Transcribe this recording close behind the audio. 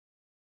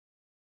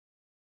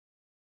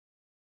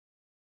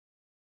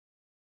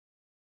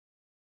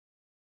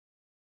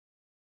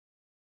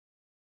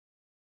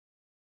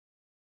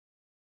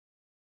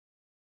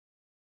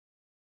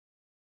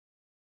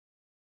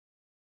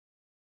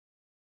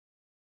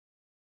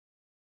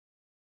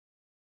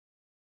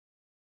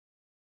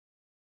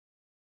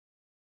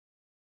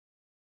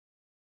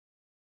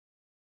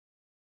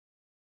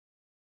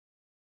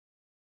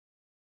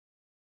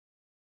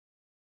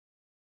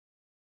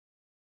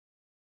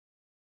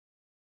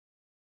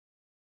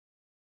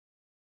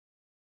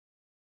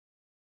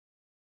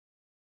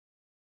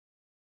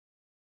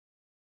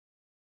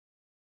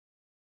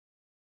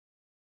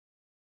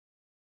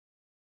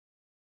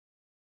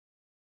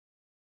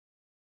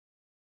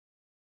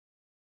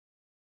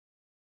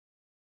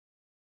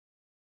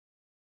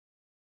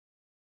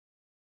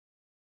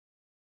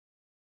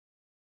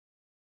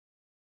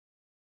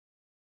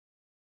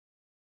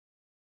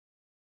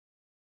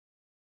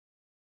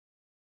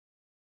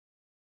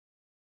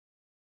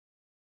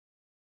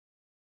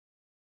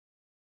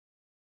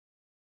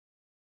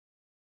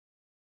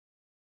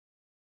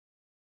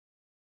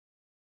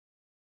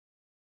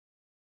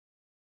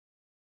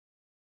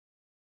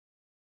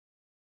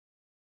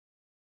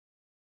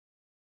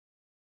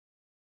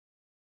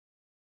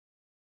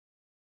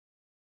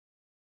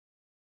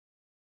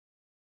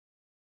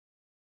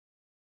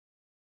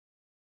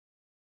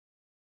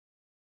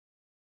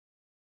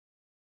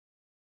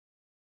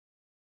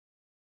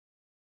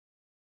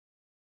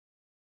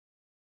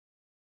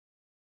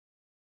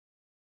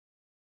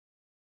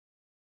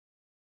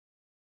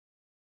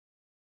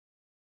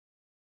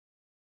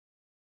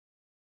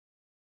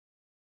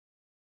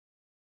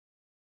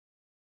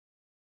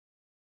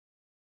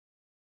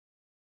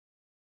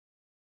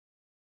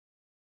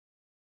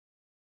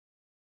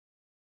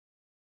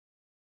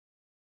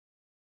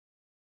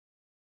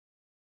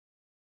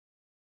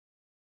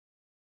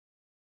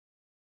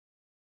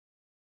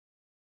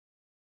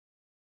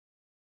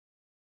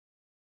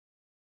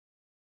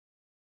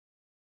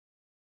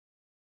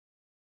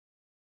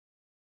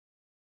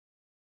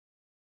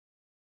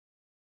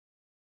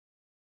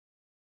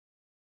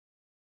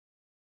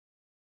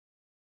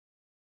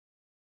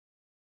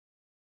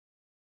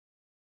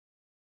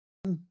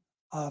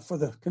for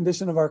the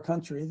condition of our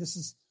country. This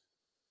is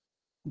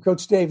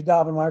Coach Dave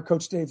Daubenmire,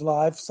 Coach Dave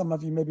Live. Some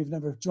of you maybe have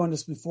never joined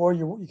us before.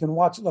 You can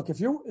watch. Look, if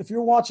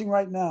you're watching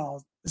right now,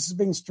 this is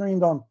being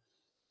streamed on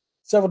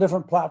several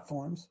different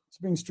platforms. It's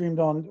being streamed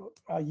on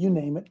you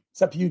name it,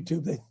 except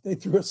YouTube. They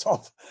threw us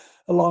off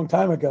a long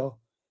time ago.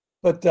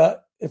 But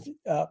if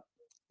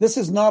this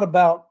is not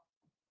about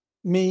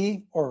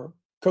me or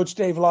Coach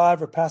Dave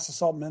Live or Pass the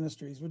Salt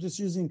Ministries, we're just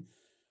using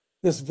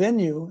this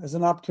venue as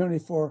an opportunity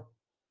for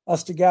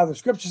us to gather.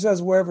 Scripture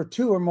says wherever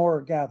two or more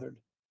are gathered,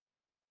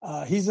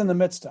 he's in the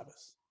midst of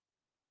us.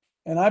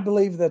 And I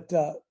believe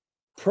that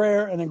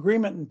prayer and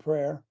agreement in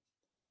prayer,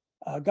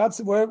 God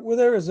said where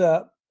there is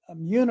a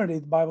unity,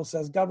 the Bible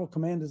says God will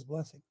command his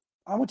blessing.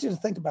 I want you to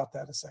think about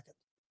that a second.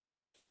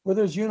 Where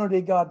there's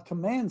unity, God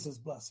commands his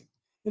blessing.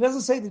 It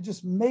doesn't say that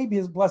just maybe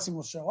his blessing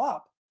will show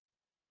up,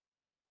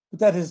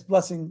 but that his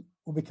blessing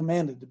will be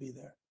commanded to be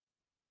there.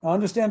 Now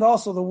understand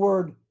also the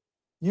word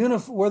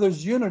where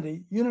there's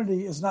unity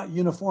is not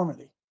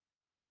uniformity.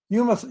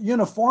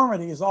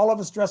 Uniformity is all of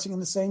us dressing in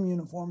the same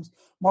uniforms,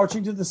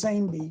 marching to the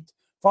same beat,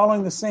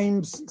 following the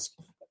same.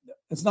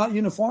 It's not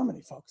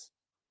uniformity, folks.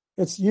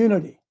 It's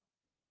unity.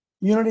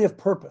 Unity of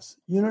purpose,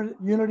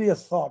 unity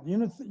of thought,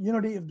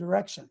 unity of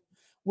direction.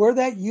 Where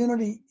that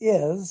unity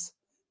is,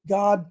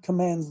 God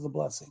commands the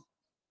blessing.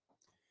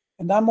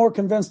 And I'm more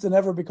convinced than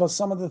ever because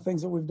some of the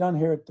things that we've done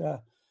here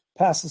at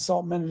Pass the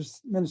Salt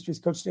Ministries,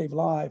 Coach Dave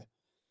Live,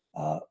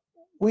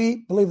 we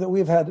believe that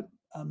we've had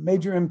a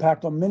major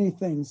impact on many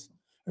things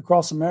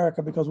across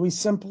America because we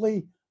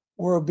simply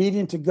were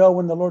obedient to go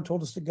when the Lord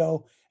told us to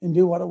go and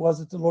do what it was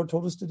that the Lord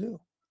told us to do.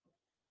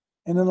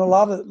 And in a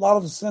lot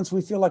of the sense,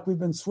 we feel like we've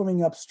been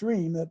swimming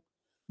upstream, that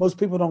most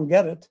people don't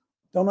get it,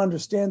 don't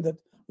understand that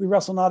we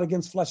wrestle not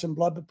against flesh and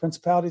blood, but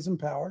principalities and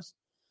powers,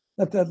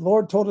 that the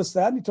Lord told us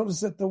that, and he told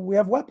us that we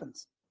have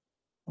weapons.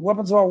 The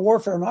weapons of our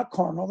warfare are not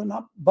carnal, they're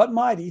not but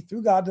mighty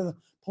through God to the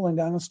pulling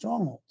down of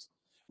strongholds.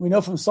 We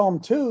know from Psalm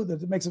 2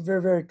 that it makes it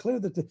very, very clear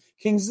that the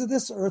kings of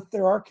this earth,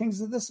 there are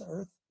kings of this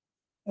earth,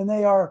 and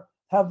they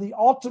have the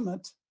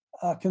ultimate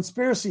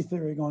conspiracy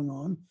theory going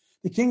on.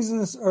 The kings of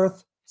this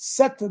earth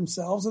set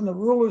themselves, and the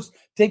rulers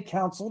take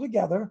counsel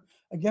together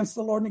against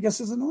the Lord and against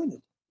his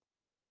anointed.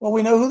 Well,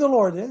 we know who the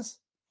Lord is.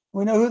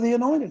 We know who the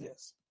anointed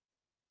is.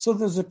 So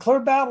there's a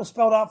clear battle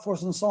spelled out for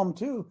us in Psalm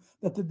 2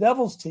 that the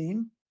devil's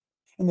team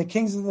and the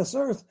kings of this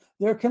earth,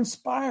 they're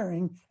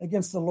conspiring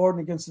against the Lord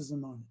and against his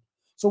anointed.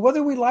 So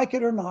whether we like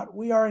it or not,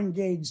 we are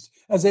engaged,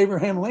 as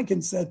Abraham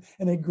Lincoln said,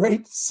 in a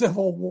great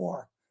civil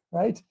war,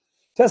 right?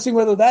 Testing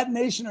whether that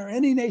nation or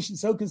any nation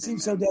so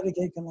conceived, so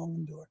dedicated can long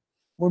endure.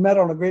 We're met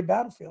on a great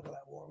battlefield of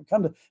that war. We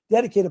come to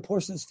dedicate a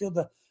portion of this field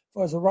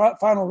as a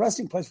final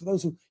resting place for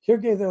those who here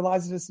gave their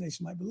lives that this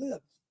nation might be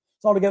lived.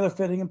 It's altogether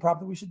fitting and proper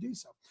that we should do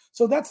so.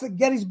 So that's the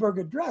Gettysburg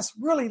Address,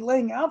 really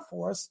laying out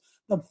for us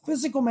the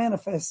physical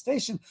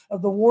manifestation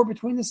of the war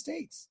between the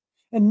states.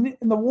 And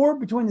in the war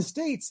between the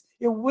states,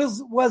 it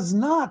was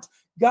not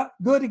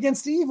good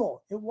against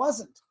evil. It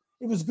wasn't.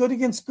 It was good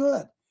against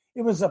good.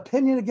 It was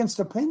opinion against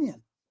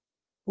opinion.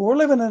 We're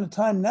living in a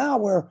time now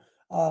where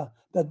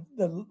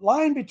the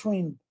line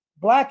between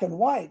black and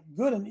white,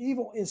 good and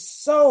evil, is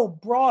so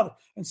broad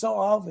and so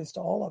obvious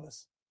to all of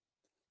us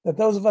that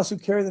those of us who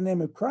carry the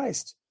name of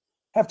Christ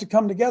have to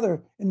come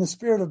together in the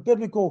spirit of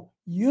biblical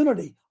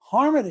unity,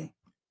 harmony,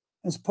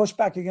 and push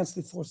back against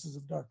the forces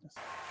of darkness.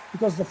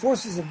 Because the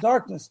forces of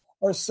darkness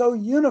are so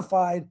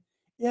unified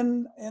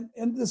in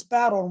this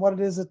battle and what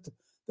it is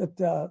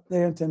that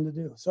they intend to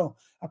do. So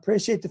I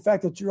appreciate the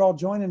fact that you're all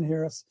joining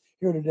us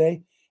here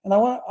today. And I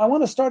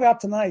want to start out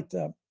tonight.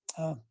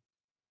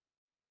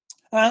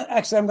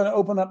 Actually, I'm going to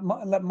open up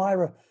and let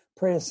Myra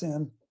pray us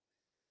in.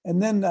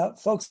 And then,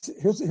 folks,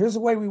 here's the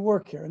way we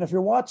work here. And if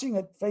you're watching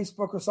at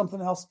Facebook or something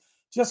else,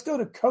 just go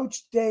to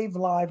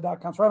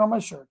CoachDaveLive.com. It's right on my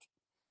shirt.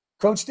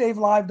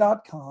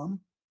 CoachDaveLive.com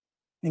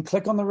and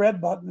click on the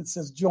red button that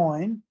says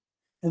join.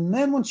 And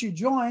then once you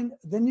join,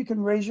 then you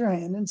can raise your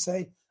hand and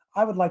say,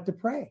 I would like to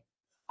pray.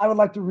 I would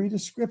like to read a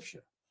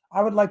scripture.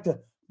 I would like to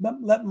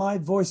let my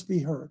voice be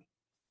heard.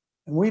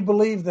 And we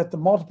believe that the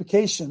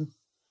multiplication,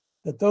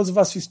 that those of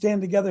us who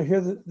stand together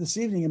here this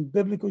evening in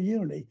biblical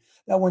unity,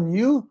 that when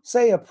you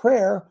say a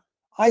prayer,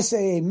 I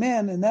say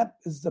amen, and that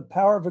is the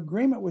power of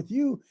agreement with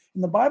you.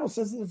 And the Bible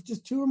says that if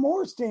just two or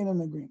more stand in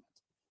agreement,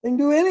 they can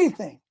do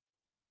anything.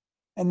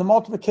 And the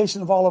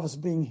multiplication of all of us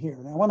being here.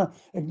 And I want to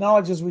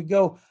acknowledge as we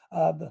go,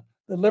 the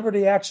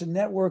Liberty Action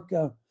Network,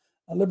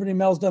 Liberty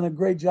Mel's done a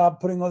great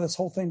job putting all this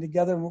whole thing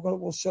together, and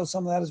we'll show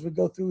some of that as we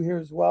go through here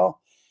as well.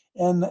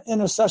 And the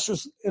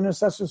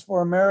Intercessors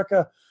for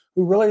America,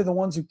 who really are the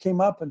ones who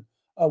came up and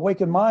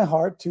awakened my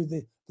heart to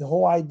the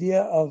whole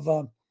idea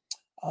of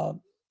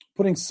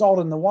putting salt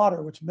in the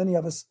water, which many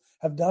of us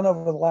have done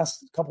over the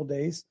last couple of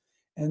days.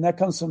 And that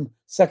comes from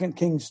 2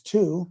 Kings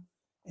 2.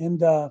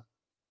 And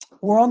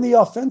we're on the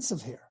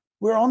offensive here.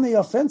 We're on the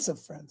offensive,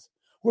 friends.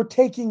 We're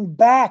taking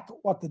back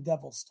what the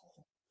devil stole.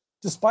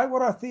 Despite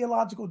what our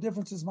theological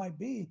differences might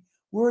be,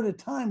 we're at a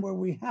time where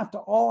we have to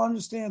all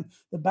understand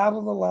the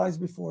battle that lies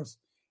before us.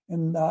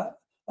 And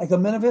like the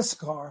men of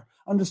Issachar,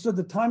 understood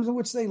the times in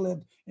which they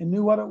lived and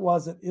knew what it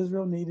was that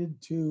Israel needed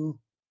to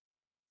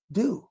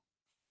do.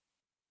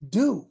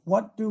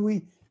 What do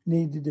we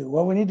need to do?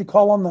 Well, we need to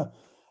call on the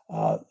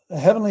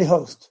heavenly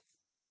host,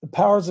 the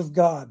powers of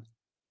God.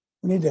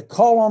 We need to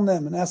call on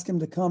them and ask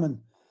him to come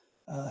and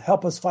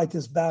help us fight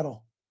this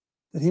battle,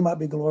 that he might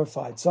be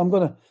glorified. So I'm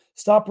going to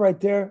stop right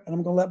there, and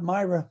I'm going to let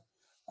Myra,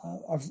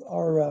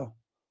 our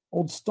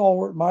old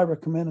stalwart Myra,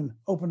 come in and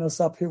open us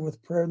up here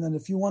with prayer. And then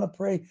if you want to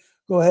pray,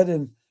 go ahead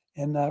and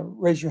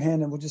raise your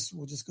hand, and we'll just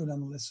go down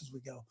the list as we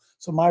go.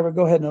 So Myra,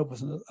 go ahead and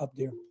open us up,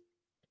 dear.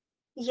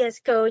 Yes,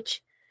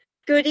 Coach.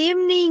 Good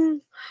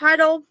evening,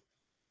 Huddle.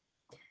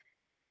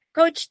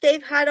 Coach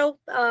Dave Huddle,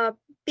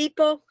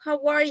 people,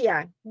 how are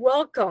you?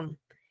 Welcome.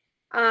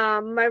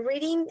 My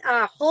reading,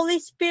 Holy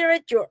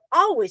Spirit, you're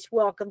always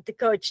welcome to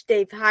Coach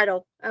Dave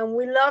Huddle, and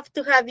we love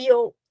to have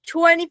you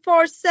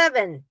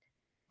 24/7.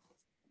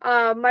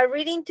 My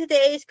reading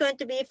today is going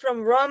to be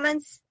from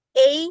Romans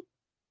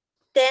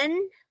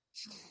 8:10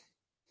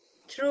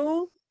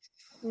 through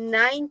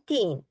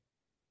 19.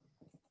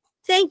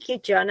 Thank you,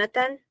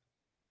 Jonathan.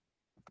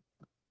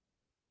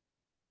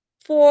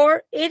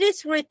 For it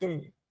is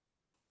written,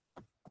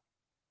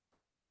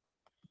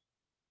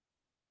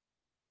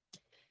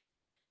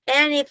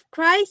 and if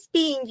Christ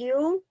be in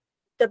you,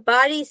 the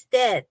body is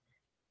dead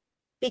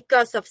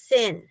because of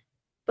sin,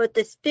 but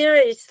the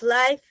spirit is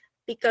life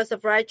because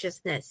of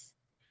righteousness.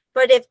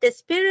 But if the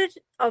spirit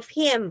of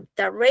him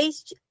that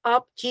raised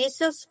up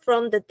Jesus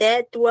from the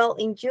dead dwell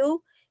in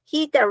you,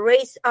 he that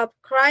raised up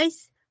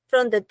Christ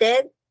from the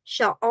dead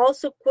shall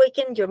also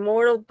quicken your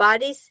mortal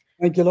bodies.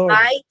 Thank you, Lord.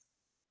 By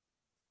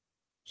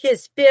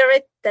his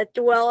spirit that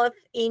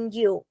dwelleth in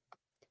you.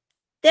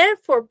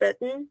 Therefore,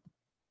 brethren,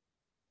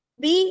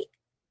 we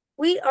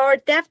are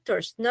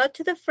debtors not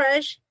to the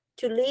flesh,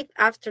 to live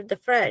after the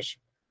flesh.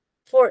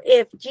 For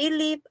if ye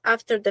live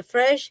after the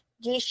flesh,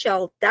 ye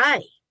shall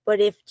die. But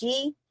if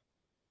ye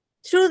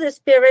through the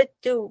Spirit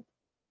do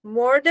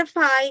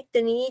mortify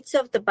the needs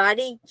of the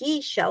body,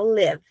 ye shall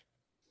live.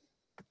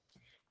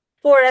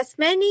 For as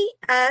many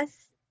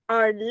as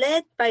are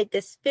led by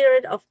the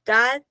Spirit of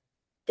God,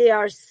 they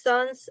are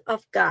sons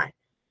of God.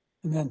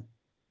 Amen.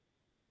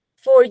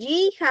 For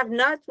ye have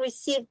not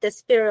received the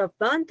spirit of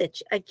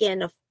bondage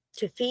again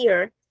to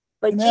fear,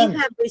 but Amen. ye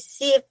have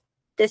received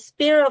the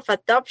spirit of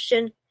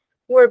adoption,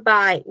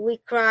 whereby we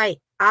cry,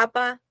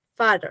 Abba,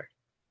 Father.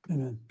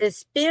 Amen. The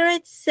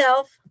Spirit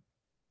self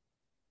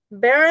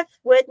beareth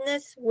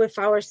witness with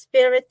our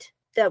spirit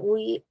that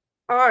we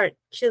are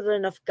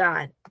children of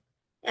God.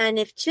 And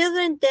if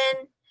children,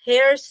 then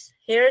heirs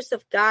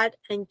of God,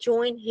 and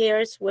joint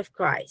heirs with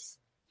Christ.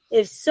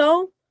 If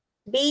so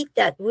be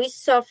that we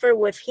suffer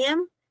with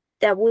him,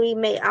 that we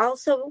may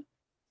also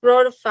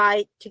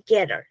glorify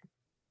together.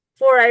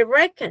 For I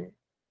reckon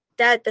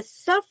that the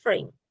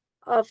suffering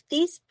of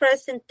this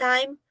present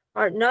time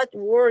are not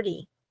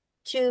worthy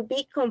to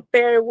be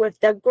compared with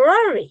the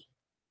glory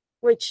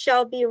which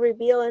shall be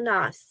revealed in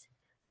us.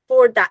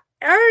 For the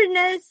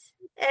earnest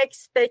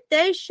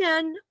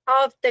expectation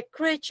of the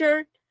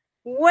creature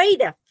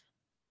waiteth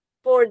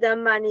for the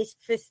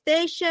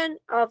manifestation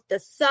of the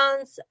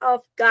sons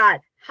of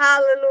God.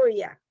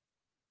 Hallelujah.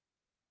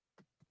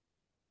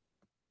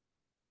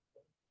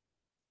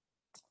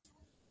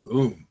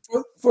 Ooh.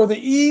 For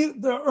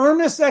the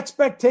earnest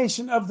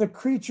expectation of the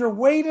creature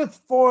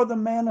waiteth for the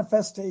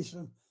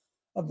manifestation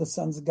of the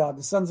sons of God.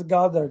 The sons of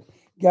God that are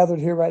gathered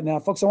here right now,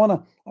 folks. I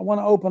want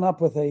to open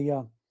up with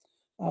a.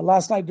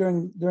 Last night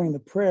during the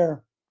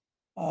prayer,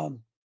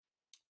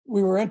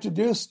 we were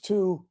introduced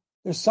to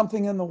there's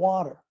something in the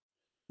water.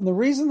 And the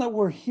reason that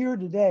we're here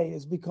today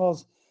is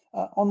because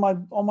on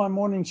my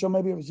morning show,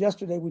 maybe it was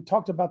yesterday, we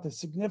talked about the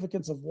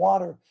significance of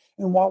water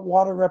and what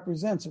water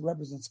represents. It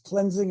represents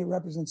cleansing. It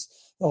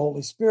represents the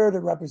Holy Spirit. It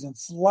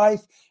represents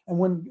life. And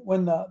when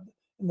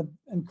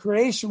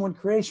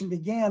creation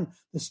began,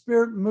 the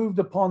Spirit moved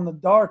upon the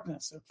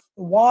darkness.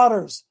 The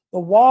waters.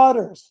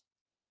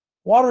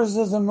 Waters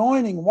is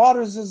anointing.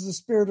 Waters is the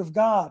Spirit of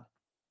God.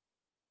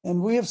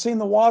 And we have seen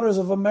the waters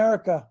of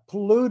America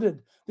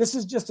polluted. This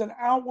is just an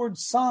outward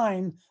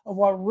sign of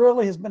what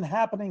really has been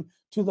happening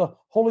to the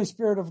Holy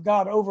Spirit of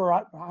God over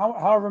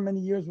however many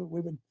years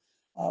we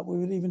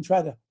would even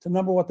try to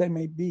number what they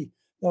may be.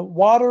 The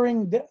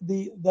watering,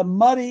 the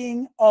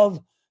muddying of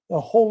the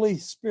Holy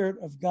Spirit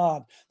of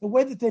God. The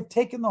way that they've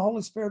taken the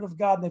Holy Spirit of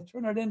God and they've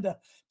turned it into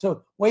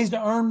ways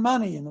to earn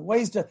money and the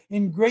ways to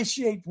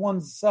ingratiate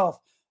oneself.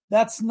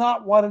 That's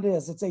not what it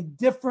is. It's a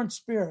different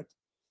spirit.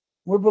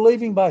 We're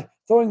believing by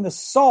throwing the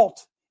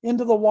salt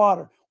into the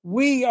water.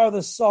 We are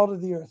the salt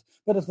of the earth.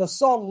 But if the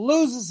salt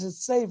loses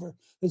its savor,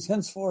 it's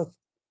henceforth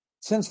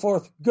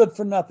good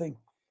for nothing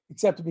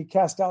except to be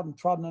cast out and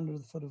trodden under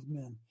the foot of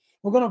men.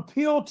 We're going to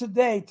appeal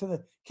today to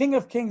the King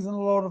of Kings and the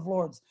Lord of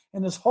Lords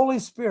and his Holy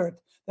Spirit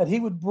that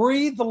he would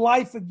breathe the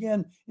life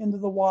again into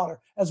the water.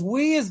 As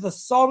we, as the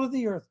salt of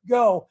the earth,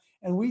 go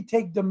and we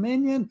take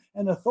dominion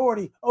and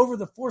authority over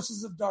the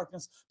forces of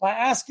darkness by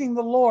asking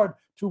the Lord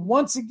to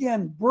once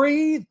again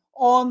breathe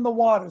on the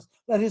waters.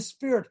 Let his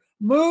Spirit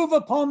move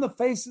upon the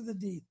face of the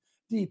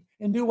deep,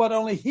 and do what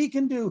only he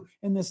can do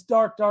in this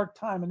dark, dark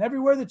time. And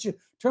everywhere that you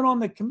turn on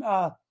the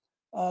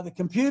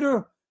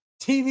computer,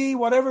 TV,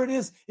 whatever it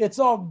is, it's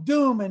all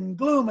doom and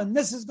gloom, and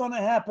this is going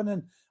to happen.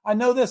 And I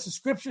know this, the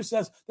scripture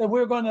says that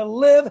we're going to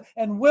live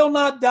and will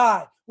not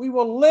die. We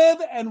will live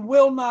and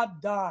will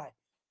not die.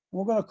 And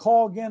we're going to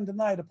call again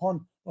tonight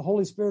upon the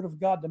Holy Spirit of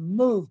God to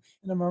move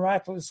in a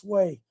miraculous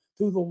way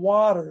through the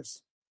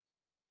waters.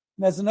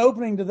 And as an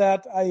opening to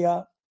that,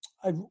 I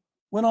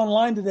went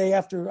online today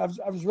after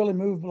I was really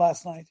moved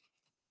last night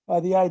by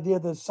the idea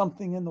that there's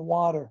something in the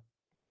water.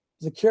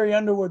 There's a Carrie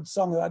Underwood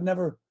song that I'd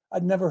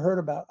never heard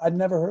about. I'd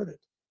never heard it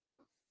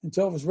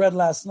until it was read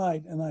last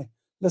night, and I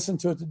listened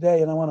to it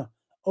today, and I want to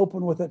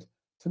open with it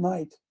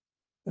tonight.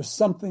 There's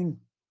something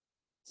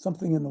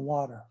in the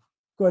water.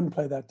 Go ahead and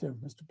play that there,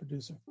 Mr.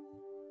 Producer.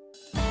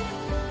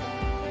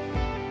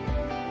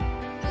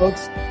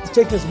 Folks, let's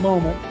take this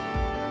moment.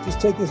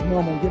 Just take this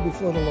moment and get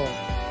before the Lord.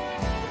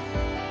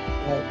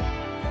 All right.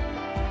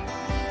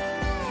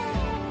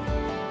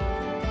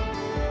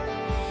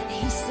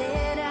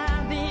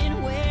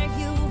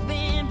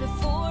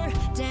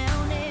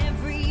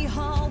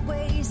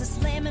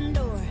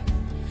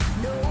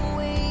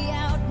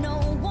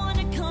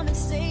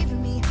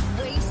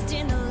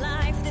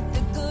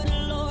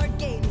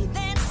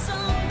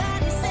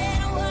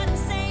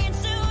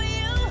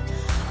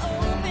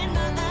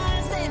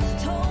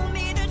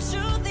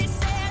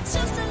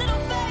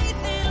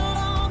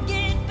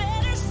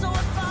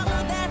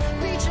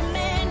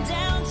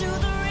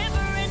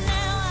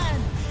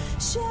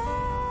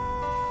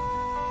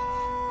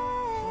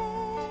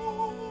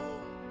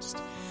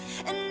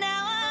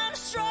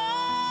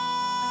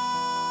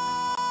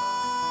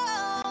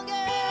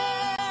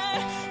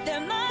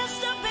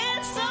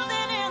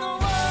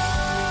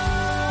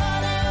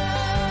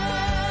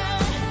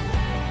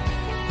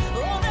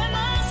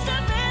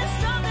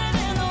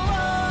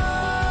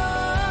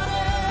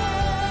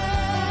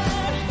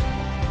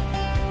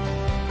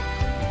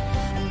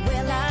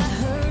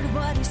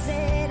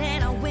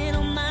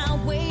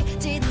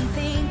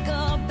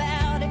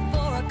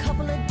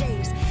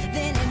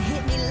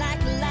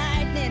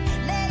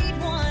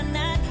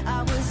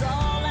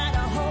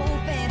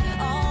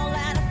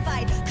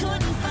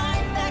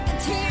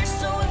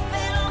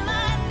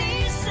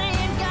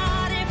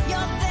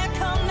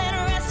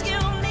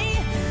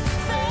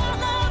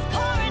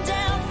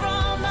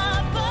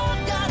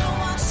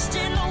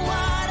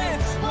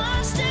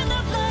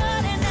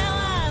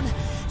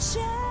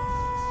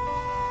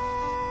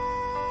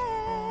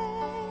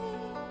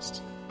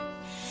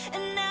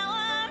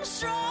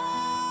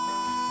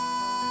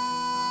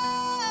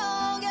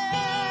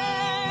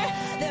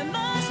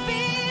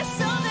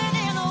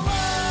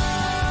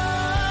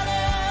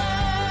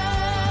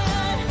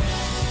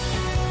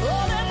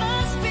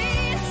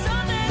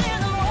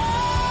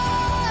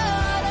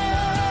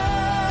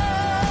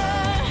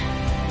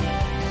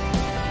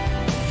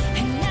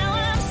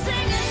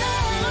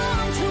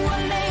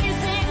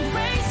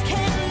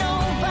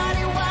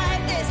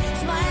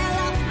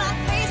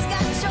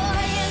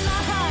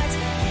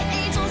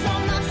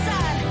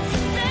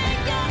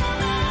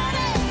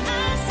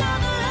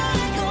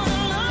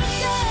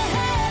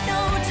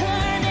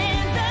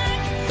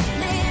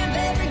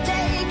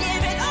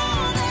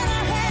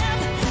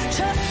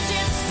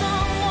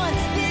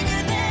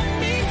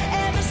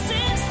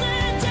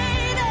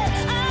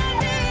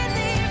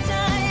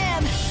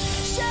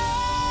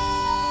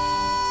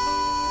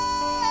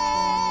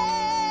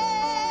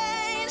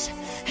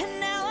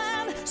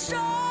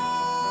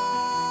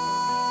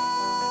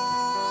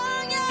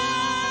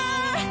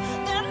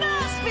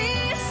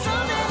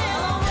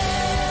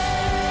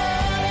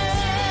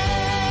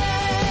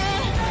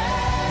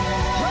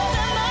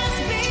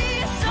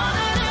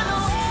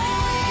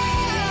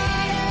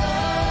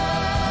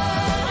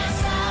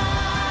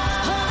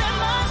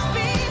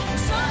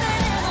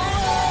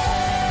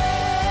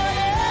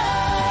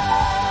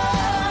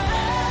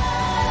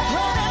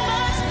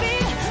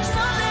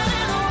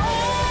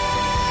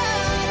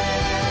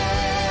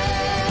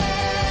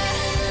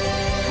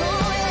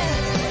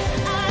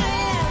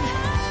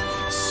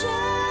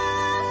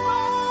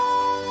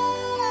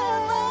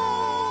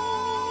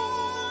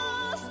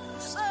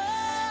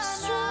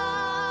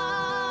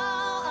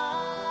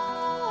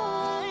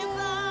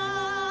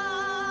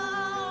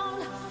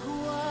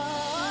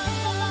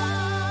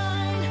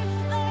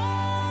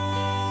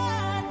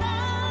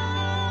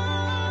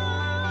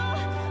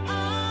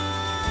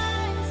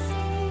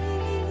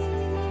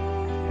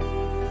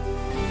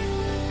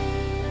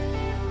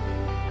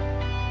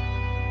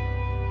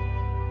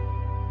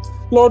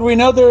 Lord, we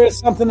know there is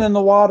something in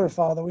the water,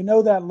 Father. We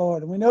know that,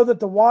 Lord. And we know that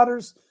the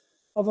waters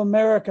of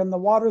America and the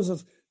waters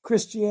of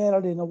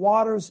Christianity and the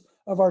waters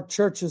of our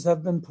churches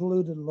have been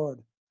polluted,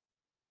 Lord.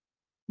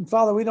 And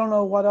Father, we don't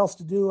know what else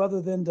to do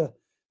other than to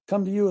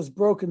come to you as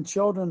broken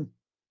children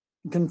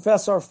and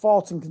confess our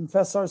faults and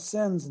confess our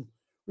sins and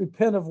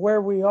repent of where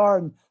we are.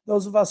 And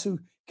those of us who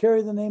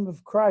carry the name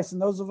of Christ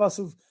and those of us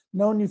who've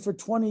known you for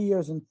 20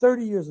 years and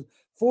 30 years and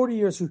 40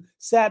 years who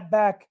sat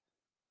back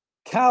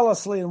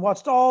callously and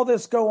watched all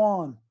this go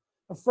on,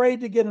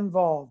 afraid to get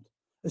involved,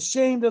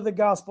 ashamed of the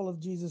gospel of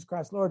Jesus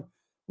Christ. Lord,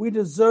 we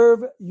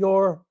deserve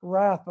your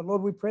wrath, but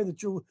Lord, we pray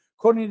that you,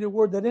 according to your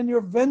word, that in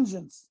your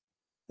vengeance,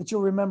 that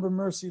you'll remember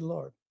mercy,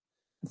 Lord.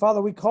 And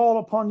Father, we call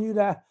upon you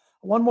to,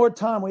 one more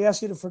time, we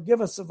ask you to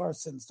forgive us of our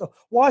sins, to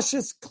wash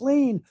us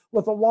clean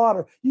with the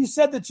water. You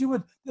said that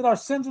that our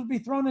sins would be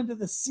thrown into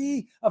the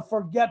sea of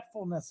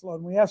forgetfulness,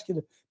 Lord. And we ask you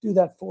to do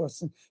that for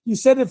us. And you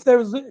said if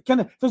there's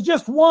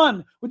just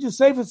one, would you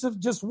save us of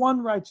just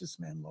one righteous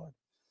man, Lord?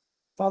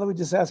 Father, we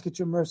just ask that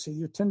your mercy,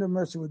 your tender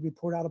mercy would be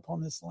poured out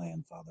upon this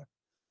land, Father.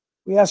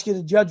 We ask you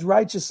to judge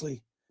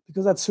righteously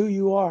because that's who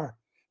you are.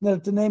 And that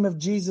at the name of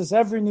Jesus,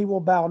 every knee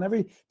will bow and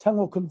every tongue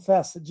will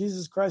confess that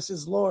Jesus Christ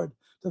is Lord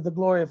to the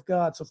glory of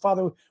God. So,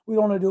 Father, we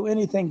don't want to do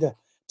anything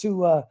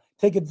to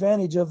take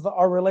advantage of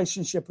our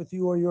relationship with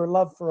you or your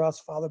love for us,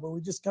 Father, but we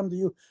just come to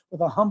you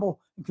with a humble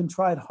and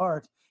contrite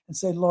heart and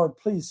say, Lord,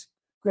 please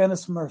grant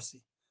us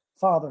mercy.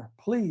 Father,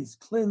 please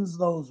cleanse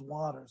those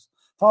waters.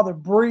 Father,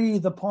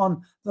 breathe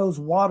upon those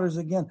waters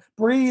again.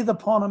 Breathe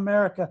upon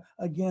America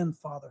again,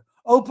 Father.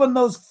 Open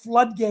those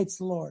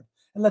floodgates, Lord,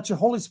 and let your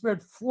Holy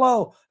Spirit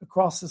flow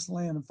across this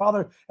land. And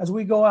Father, as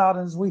we go out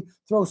and as we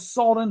throw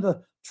salt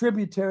into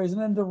tributaries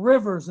and into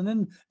rivers and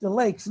into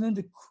lakes and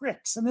into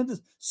creeks and into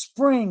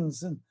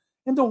springs and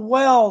into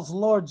wells,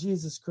 Lord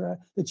Jesus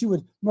Christ, that you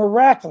would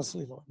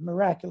miraculously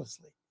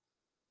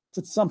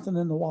put something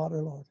in the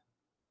water, Lord.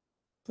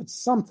 Put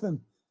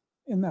something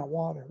in that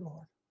water,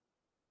 Lord.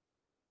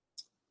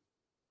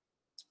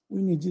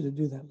 We need you to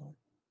do that, Lord.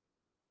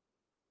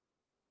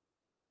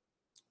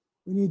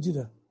 We need you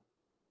to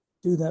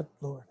do that,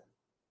 Lord.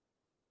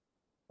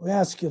 We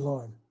ask you,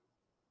 Lord.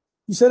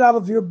 You said out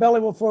of your belly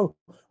will flow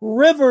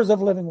rivers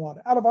of living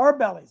water. Out of our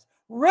bellies,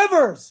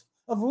 rivers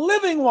of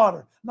living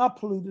water. Not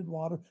polluted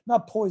water,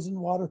 not poisoned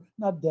water,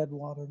 not dead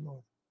water,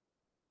 Lord.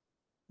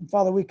 And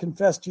Father, we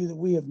confess to you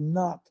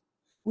that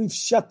we've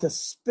shut the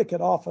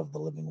spigot off of the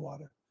living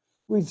water.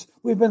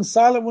 We've been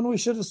silent when we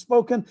should have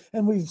spoken,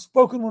 and we've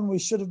spoken when we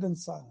should have been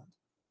silent.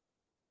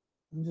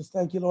 And just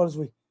thank you, Lord, as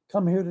we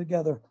come here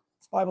together.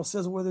 The Bible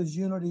says where there's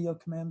unity, you'll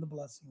command the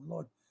blessing.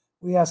 Lord,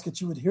 we ask that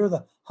you would hear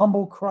the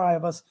humble cry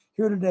of us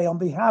here today on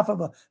behalf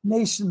of a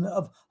nation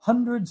of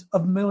hundreds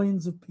of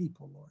millions of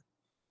people, Lord.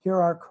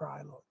 Hear our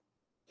cry, Lord.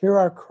 Hear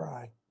our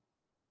cry.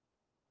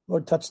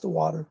 Lord, touch the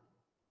water.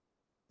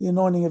 The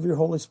anointing of your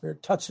Holy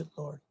Spirit. Touch it,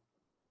 Lord.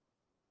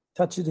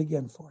 Touch it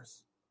again for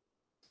us.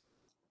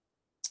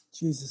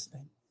 In Jesus'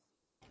 name.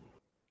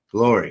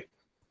 Glory.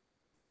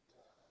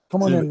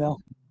 Come on in,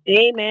 Mel.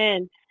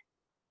 Amen.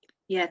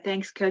 Yeah,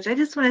 thanks, Coach. I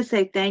just want to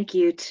say thank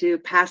you to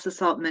Pass the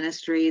Salt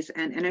Ministries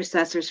and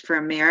Intercessors for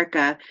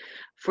America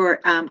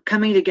for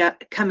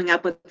coming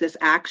up with this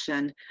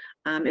action.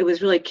 It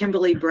was really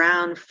Kimberly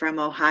Brown from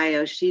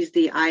Ohio. She's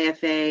the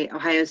IFA,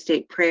 Ohio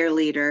State Prayer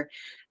Leader,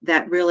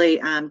 that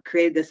really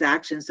created this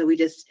action. So we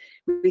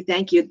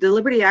thank you. The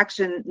Liberty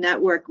Action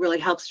Network really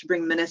helps to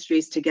bring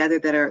ministries together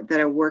that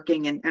are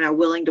working and are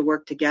willing to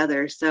work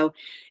together. So,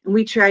 and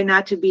we try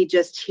not to be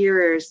just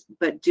hearers,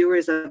 but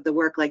doers of the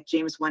work, like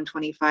James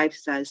 1:25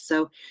 says.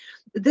 So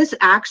this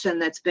action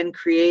that's been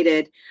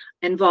created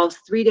involves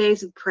 3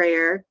 days of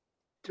prayer,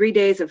 3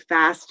 days of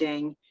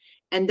fasting,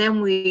 and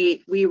then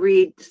we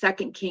read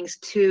 2 Kings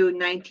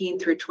 2:19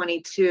 through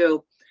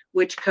 22,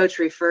 which Coach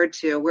referred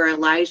to, where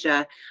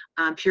Elijah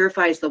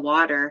purifies the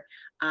water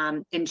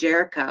in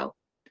Jericho.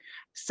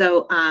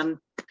 So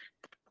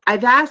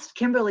I've asked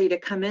Kimberly to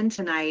come in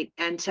tonight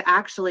and to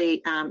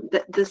actually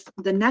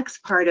the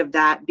next part of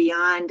that,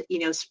 beyond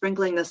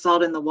sprinkling the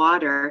salt in the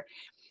water,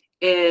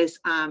 is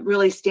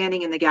really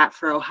standing in the gap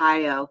for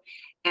Ohio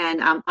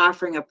and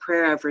offering a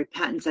prayer of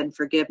repentance and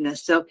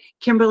forgiveness. So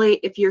Kimberly,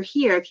 if you're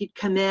here, if you'd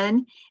come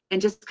in and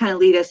just kind of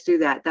lead us through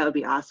that would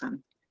be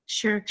awesome.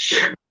 Sure.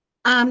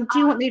 Do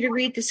you want me to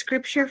read the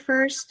scripture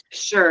first?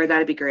 Sure,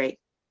 that'd be great.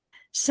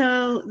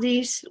 So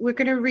we're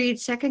going to read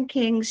 2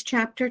 Kings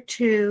chapter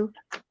 2,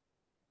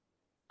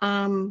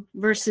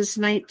 verses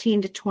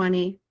 19 to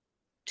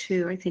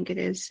 22, I think it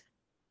is.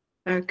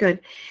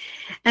 Good.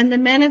 And the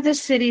men of the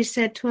city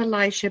said to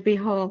Elisha,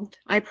 behold,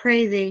 I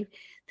pray thee,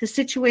 the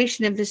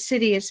situation of the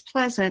city is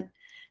pleasant,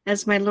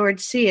 as my Lord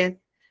seeth,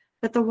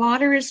 but the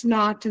water is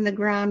not and the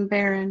ground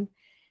barren.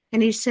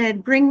 And he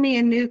said, bring me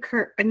a new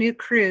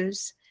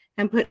cruse,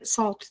 and put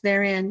salt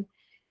therein.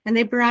 And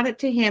they brought it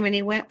to him, and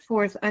he went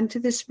forth unto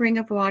the spring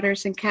of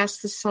waters, and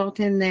cast the salt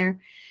in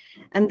there.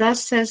 And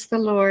thus says the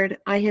Lord,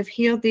 I have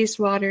healed these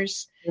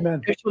waters.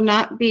 Amen.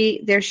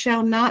 There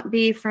shall not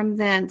be from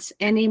thence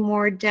any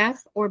more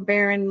death or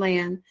barren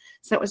land.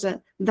 So it was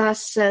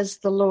thus says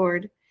the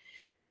Lord.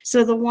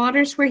 So the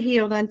waters were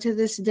healed unto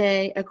this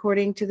day,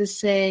 according to the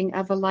saying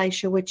of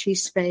Elisha, which he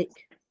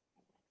spake.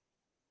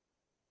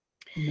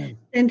 Amen.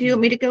 And do you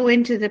want me to go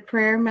into the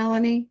prayer,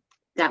 Melanie?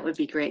 That would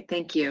be great.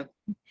 Thank you.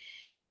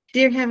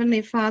 Dear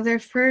Heavenly Father,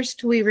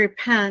 first we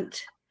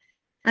repent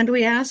and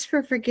we ask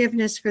for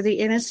forgiveness for the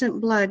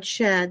innocent blood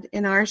shed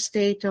in our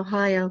state,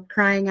 Ohio,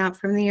 crying out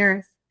from the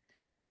earth.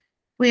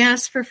 We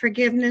ask for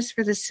forgiveness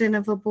for the sin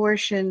of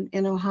abortion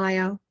in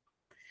Ohio.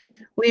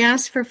 We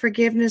ask for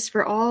forgiveness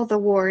for all the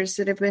wars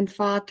that have been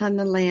fought on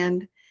the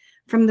land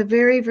from the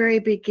very, very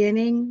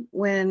beginning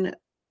when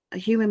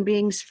human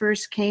beings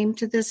first came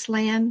to this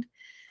land,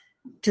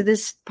 to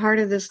this part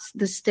of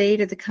the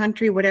state or the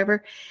country,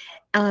 whatever,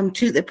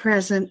 to the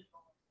present.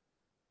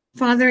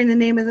 Father, in the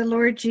name of the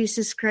Lord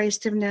Jesus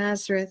Christ of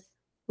Nazareth,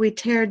 we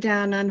tear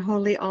down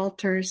unholy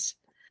altars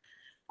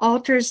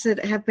that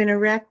have been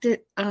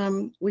erected.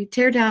 We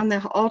tear down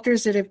the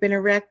altars that have been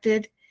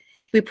erected.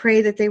 We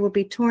pray that they will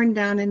be torn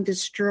down and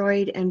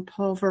destroyed and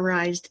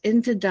pulverized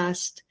into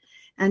dust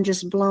and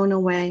just blown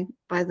away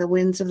by the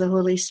winds of the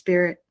Holy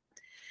Spirit.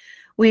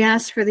 We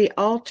ask for the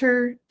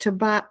altar to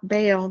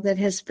Baal that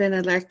has been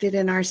erected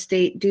in our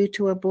state due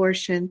to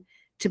abortion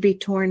to be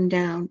torn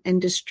down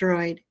and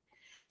destroyed.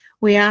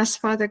 We ask,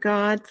 Father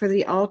God, for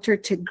the altar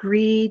to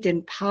greed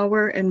and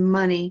power and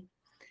money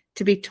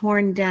to be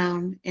torn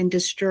down and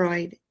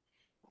destroyed.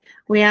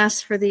 We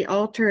ask for the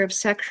altar of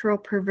sexual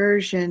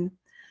perversion,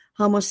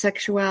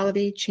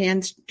 homosexuality,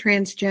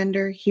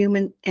 transgender,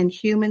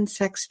 human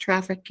sex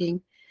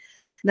trafficking,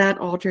 that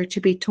altar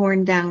to be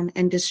torn down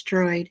and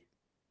destroyed.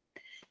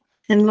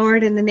 And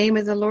Lord, in the name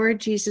of the Lord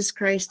Jesus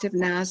Christ of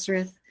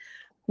Nazareth,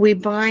 we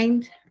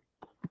bind,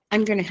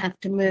 I'm going to have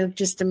to move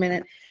just a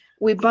minute.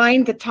 We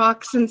bind the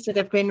toxins that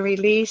have been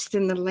released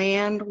in the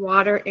land,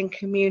 water, and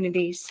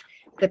communities,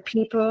 the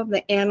people,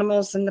 the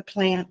animals, and the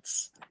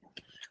plants.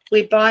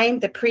 We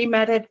bind the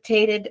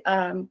premeditated,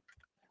 hang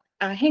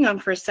on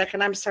for a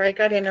second. I'm sorry, I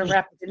got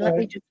interrupted. Let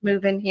me just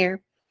move in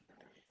here.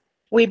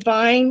 We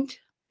bind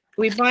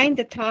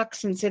the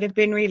toxins that have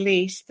been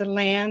released, the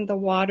land, the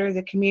water,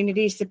 the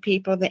communities, the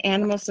people, the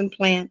animals, and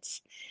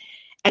plants.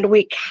 And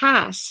we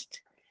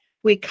cast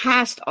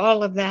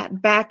all of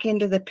that back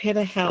into the pit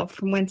of hell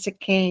from whence it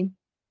came.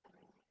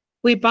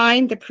 We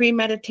bind the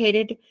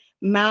premeditated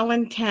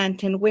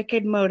malintent and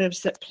wicked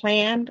motives that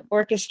planned,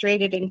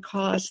 orchestrated, and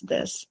caused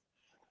this.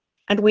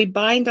 And we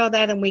bind all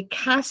that and we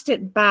cast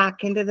it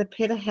back into the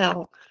pit of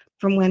hell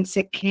from whence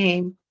it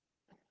came.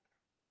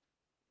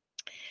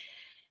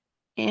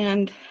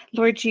 And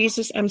Lord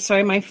Jesus, I'm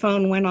sorry, my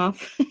phone went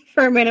off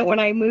for a minute when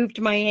I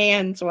moved my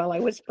hands while I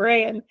was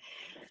praying.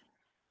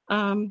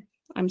 I'm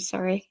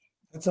sorry.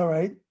 That's all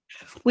right.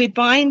 We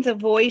bind the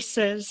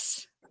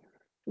voices,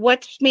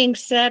 what's being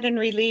said and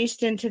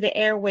released into the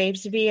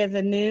airwaves via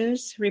the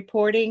news,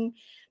 reporting,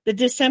 the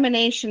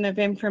dissemination of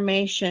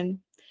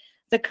information,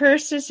 the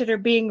curses that are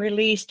being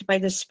released by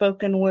the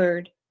spoken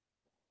word.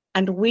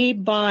 And we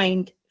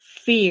bind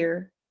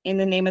fear in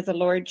the name of the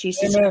Lord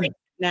Jesus Christ of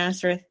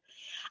Nazareth.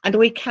 And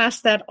we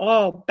cast that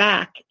all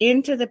back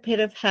into the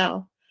pit of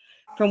hell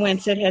from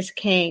whence it has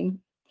came.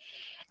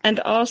 And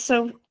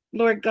also,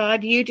 Lord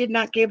God, you did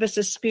not give us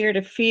a spirit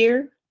of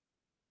fear,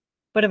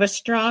 but of a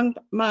strong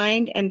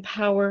mind and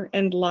power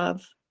and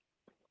love.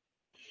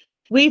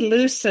 We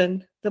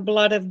loosen the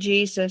blood of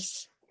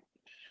Jesus.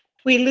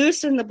 We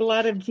loosen the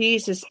blood of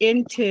Jesus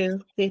into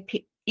the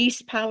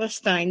East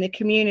Palestine, the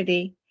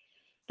community,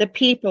 the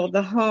people,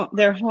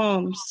 their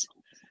homes.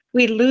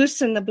 We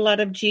loosen the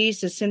blood of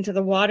Jesus into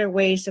the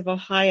waterways of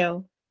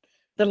Ohio,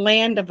 the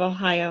land of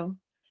Ohio,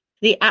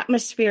 the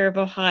atmosphere of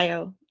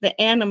Ohio, the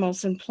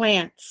animals and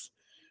plants.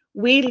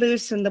 We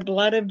loosen the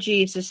blood of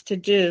Jesus to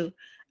do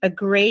a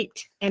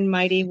great and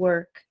mighty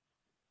work.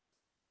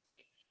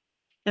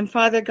 And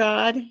Father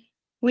God,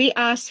 we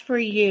ask for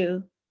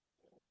you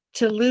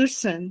to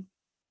loosen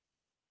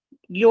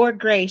your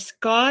grace,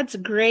 God's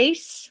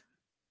grace,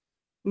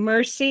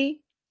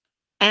 mercy,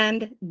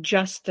 and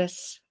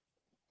justice.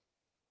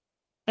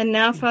 And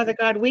now, Father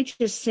God, we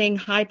just sing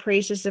high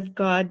praises of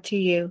God to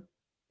you.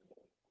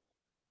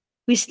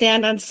 We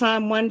stand on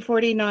Psalm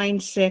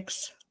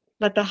 149:6.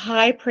 Let the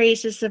high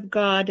praises of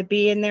God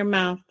be in their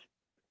mouth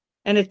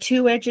and a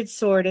two-edged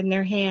sword in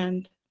their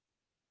hand.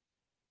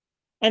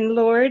 And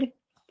Lord,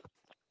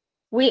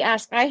 we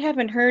ask, I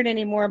haven't heard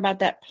any more about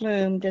that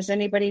plume. Does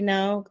anybody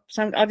know?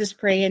 I'll just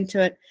pray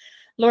into it.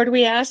 Lord,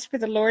 we ask for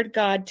the Lord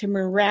God to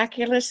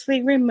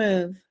miraculously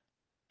remove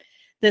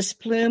this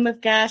plume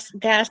of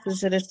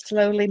gases that is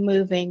slowly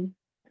moving.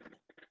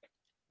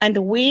 And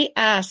we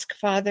ask,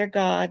 Father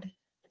God,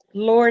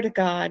 Lord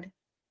God,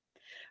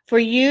 for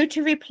you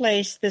to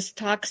replace this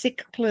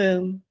toxic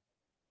plume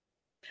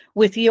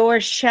with your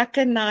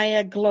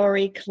Shekinah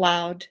glory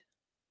cloud.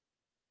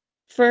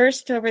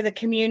 First over the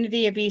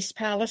community of East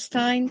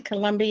Palestine,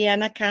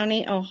 Columbiana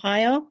County,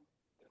 Ohio.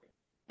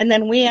 And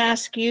then we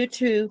ask you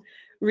to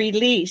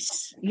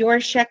release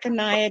your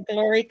Shekinah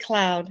glory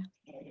cloud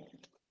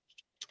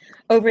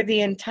over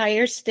the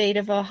entire state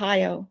of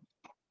Ohio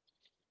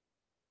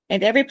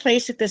and every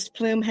place that this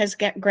plume has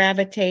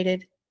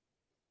gravitated.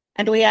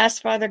 And we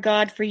ask, Father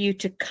God, for you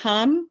to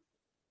come,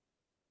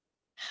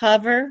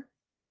 hover,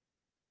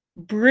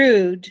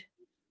 brood,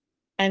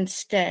 and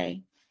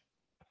stay.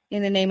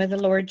 In the name of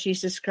the Lord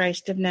Jesus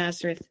Christ of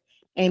Nazareth.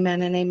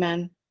 Amen and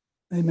amen.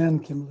 Amen,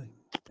 Kimberly.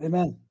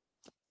 Amen.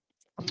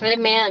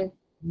 Amen.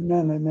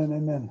 Amen, amen,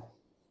 amen.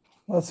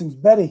 Blessings.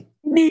 Betty.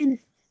 Amen.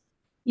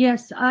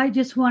 Yes, I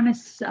just want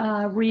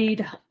to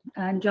read,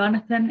 and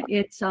Jonathan,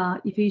 it's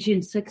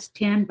Ephesians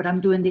 6:10, but I'm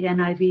doing the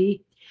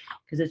NIV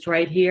because it's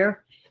right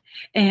here.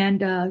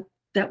 And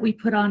that we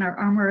put on our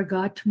armor of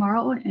God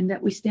tomorrow, and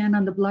that we stand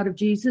on the blood of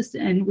Jesus,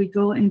 and we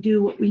go and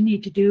do what we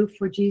need to do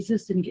for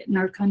Jesus and getting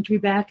our country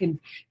back and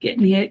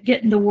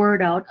getting the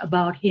word out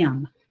about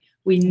him.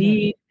 We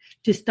need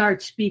to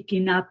start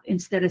speaking up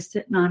instead of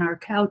sitting on our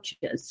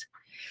couches.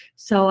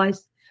 So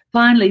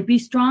finally, be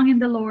strong in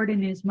the Lord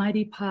and his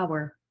mighty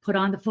power. Put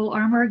on the full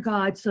armor of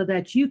God so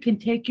that you can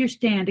take your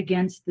stand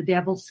against the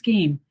devil's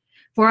scheme.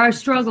 For our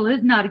struggle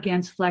is not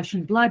against flesh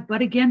and blood,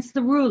 but against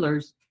the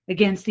rulers,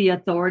 against the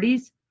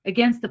authorities,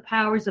 against the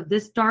powers of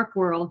this dark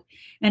world,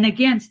 and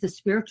against the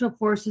spiritual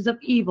forces of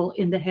evil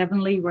in the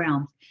heavenly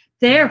realms.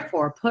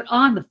 Therefore, put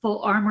on the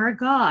full armor of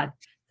God,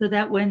 so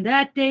that when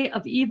that day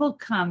of evil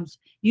comes,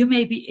 you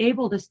may be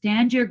able to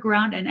stand your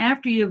ground, and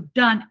after you've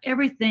done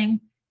everything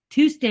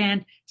to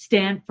stand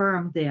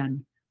firm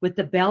then, with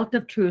the belt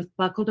of truth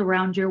buckled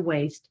around your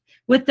waist,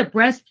 with the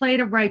breastplate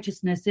of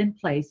righteousness in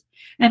place,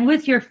 and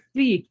with your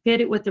feet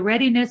fitted with the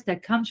readiness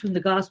that comes from the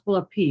gospel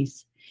of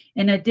peace.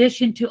 In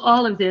addition to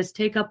all of this,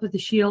 take up the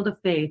shield of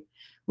faith,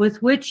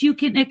 with which you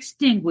can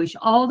extinguish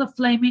all the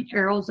flaming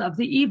arrows of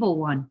the evil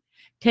one.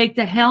 Take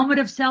the helmet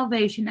of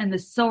salvation and the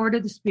sword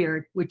of the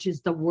Spirit, which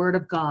is the word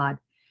of God,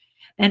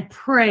 and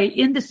pray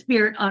in the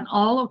Spirit on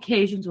all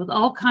occasions with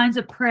all kinds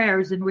of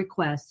prayers and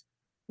requests.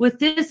 With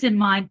this in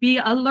mind, be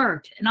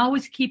alert and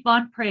always keep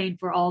on praying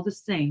for all the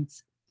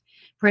saints.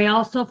 Pray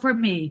also for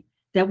me,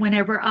 that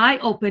whenever I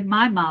open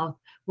my mouth,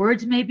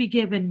 words may be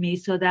given me,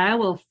 so that I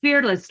will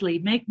fearlessly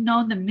make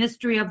known the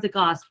mystery of the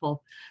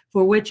gospel,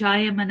 for which I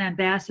am an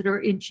ambassador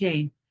in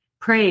chains.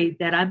 Pray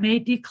that I may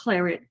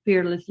declare it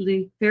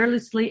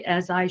fearlessly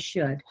as I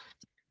should.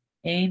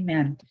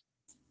 Amen.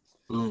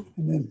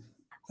 Amen.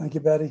 Thank you,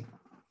 Betty.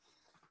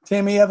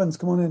 Tammy Evans,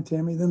 come on in,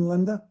 Tammy. Then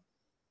Linda.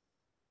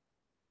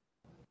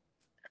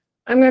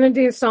 I'm going to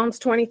do Psalms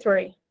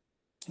 23.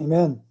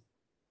 Amen.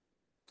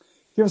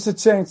 Give us a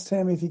chance,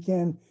 Tammy, if you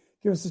can.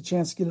 Give us a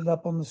chance to get it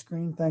up on the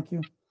screen. Thank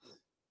you.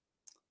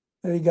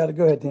 There you got it.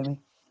 Go ahead, Tammy.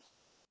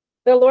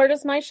 The Lord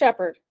is my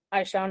shepherd,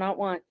 I shall not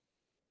want.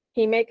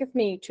 He maketh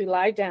me to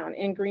lie down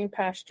in green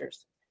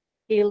pastures.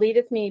 He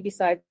leadeth me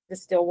beside the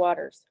still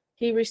waters.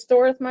 He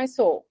restoreth my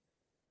soul.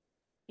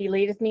 He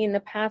leadeth me in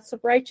the paths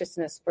of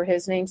righteousness for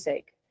his name's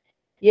sake.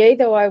 Yea,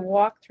 though I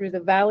walk through the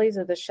valleys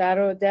of the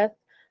shadow of death,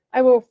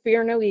 I will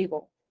fear no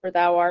evil, for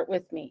thou art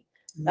with me.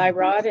 Thy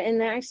rod and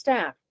thy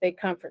staff, they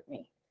comfort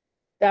me.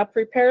 Thou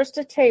preparest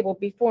a table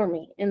before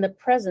me in the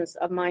presence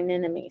of mine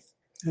enemies.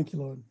 Thank you,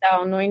 Lord.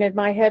 Thou anointed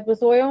my head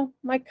with oil,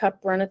 my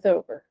cup runneth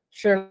over.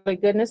 Surely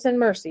goodness and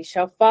mercy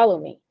shall follow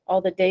me all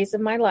the days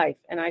of my life,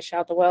 and I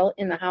shall dwell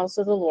in the house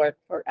of the Lord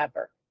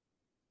forever.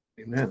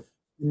 Amen.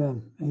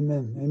 Amen.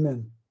 Amen.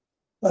 Amen.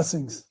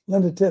 Blessings.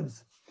 Linda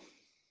Tibbs.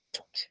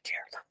 Don't you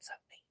dare thumbs up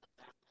me.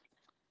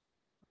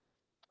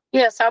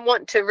 Yes, I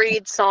want to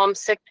read Psalm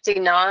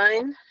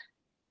 69,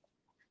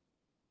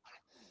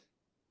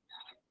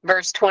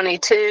 verse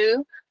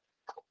 22.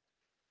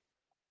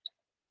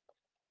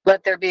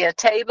 Let there be a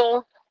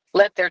table.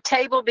 Let their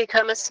table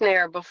become a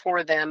snare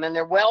before them, and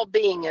their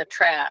well-being a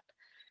trap.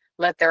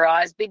 Let their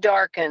eyes be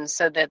darkened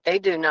so that they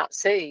do not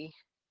see,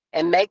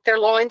 and make their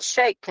loins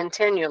shake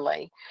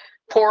continually.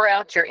 Pour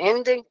out your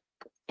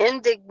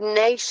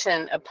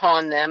indignation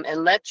upon them,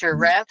 and let your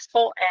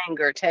wrathful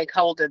anger take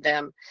hold of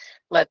them.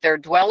 Let their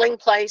dwelling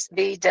place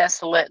be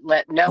desolate.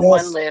 Let no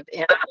one live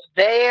in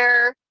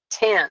their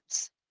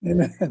tents.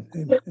 Amen.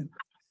 Amen.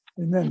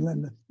 Amen,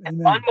 Linda.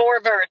 Amen. One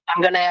more verse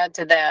I'm going to add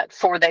to that.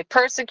 For they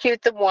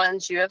persecute the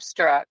ones you have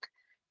struck,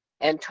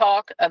 and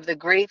talk of the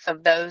grief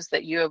of those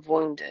that you have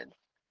wounded.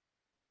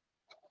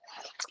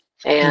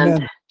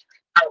 And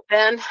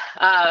then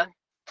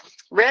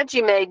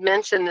Reggie made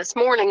mention this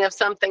morning of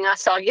something I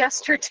saw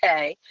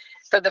yesterday.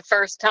 For the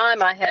first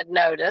time, I had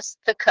noticed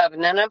the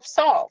covenant of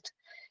salt.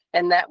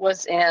 And that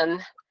was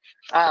in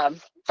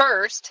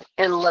first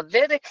in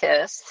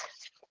Leviticus.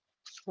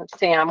 Let's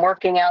see, I'm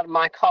working out of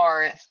my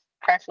car,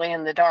 practically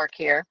in the dark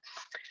here.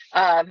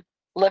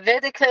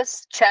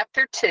 Leviticus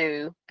chapter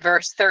 2,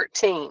 verse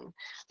 13.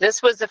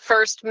 This was the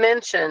first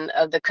mention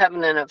of the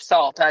covenant of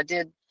salt. I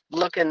did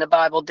look in the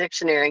Bible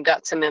dictionary and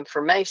got some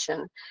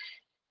information.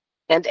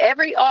 And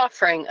every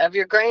offering of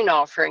your grain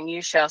offering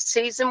you shall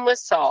season with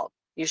salt.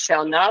 You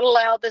shall not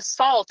allow the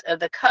salt of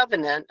the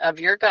covenant of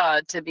your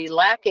God to be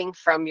lacking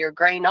from your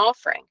grain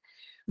offering.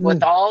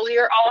 With all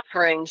your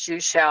offerings you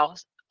shall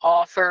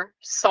offer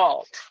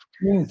salt.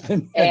 And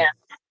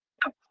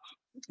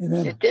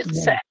it did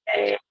say.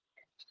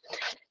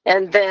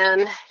 And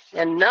then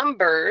in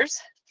Numbers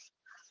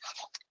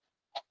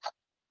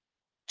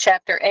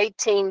chapter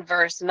 18,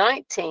 verse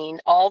 19,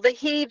 all the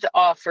heaved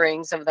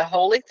offerings of the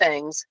holy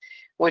things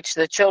which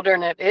the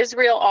children of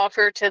Israel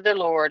offer to the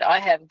Lord, I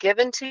have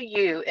given to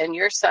you and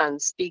your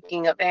sons,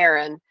 speaking of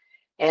Aaron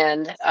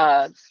and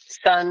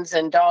sons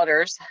and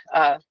daughters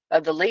of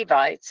the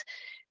Levites,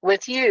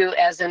 with you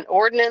as an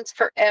ordinance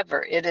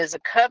forever. It is a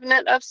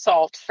covenant of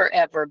salt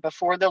forever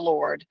before the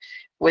Lord,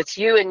 with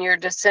you and your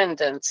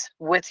descendants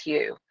with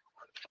you.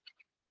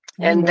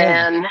 And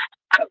then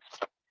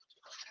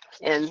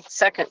in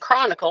Second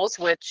Chronicles,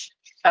 which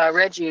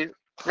Reggie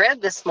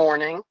read this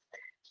morning,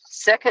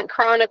 2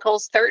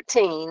 Chronicles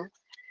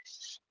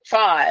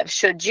 13:5,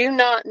 should you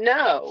not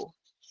know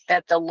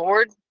that the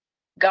Lord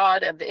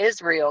God of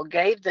Israel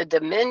gave the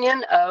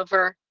dominion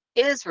over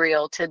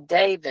Israel to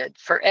David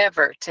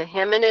forever, to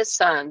him and his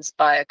sons,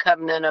 by a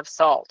covenant of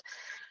salt.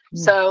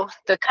 So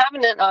the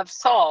covenant of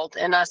salt,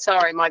 and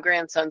sorry, my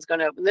grandson's going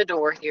to open the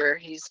door here.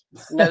 He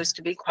knows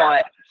to be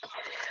quiet.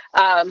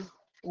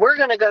 We're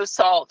going to go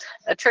salt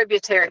a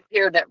tributary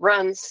here that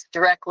runs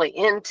directly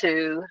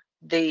into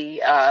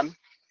the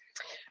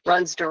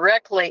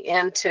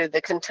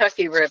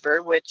Kentucky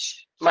River,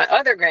 which my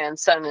other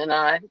grandson and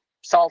I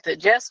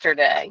salted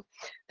yesterday.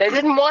 They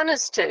didn't want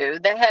us to.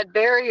 They had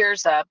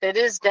barriers up. It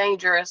is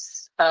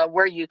dangerous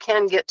where you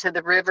can get to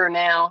the river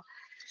now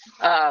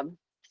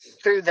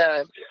through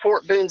the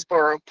Fort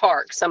Boonesboro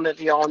Park. Some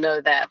of you all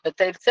know that. But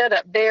they've set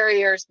up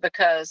barriers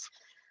because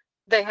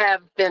they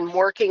have been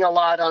working a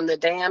lot on the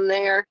dam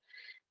there.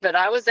 But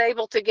I was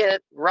able to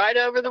get right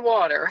over the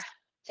water,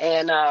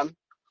 and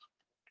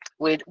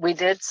we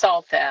did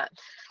salt that.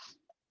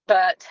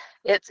 But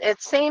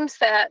it seems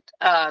that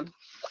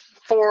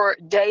for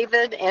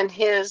David and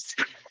his,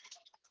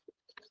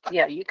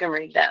 you can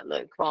read that,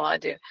 Luke, while I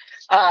do.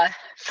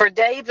 For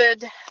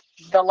David,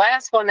 the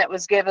last one that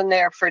was given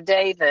there for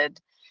David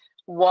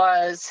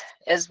was,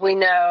 as we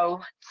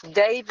know,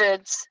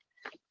 David's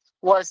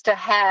was to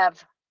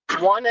have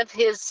one of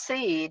his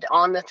seed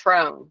on the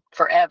throne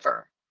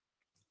forever.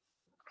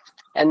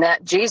 And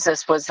that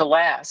Jesus was the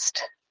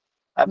last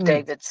of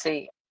David's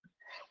seed.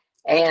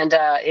 And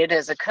it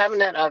is a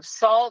covenant of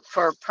salt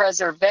for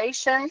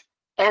preservation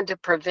and to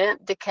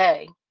prevent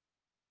decay.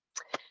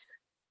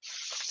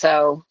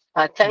 So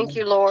I thank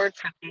you, Lord,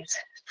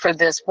 for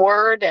this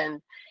word,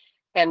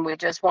 and we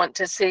just want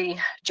to see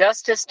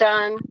justice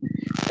done.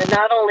 But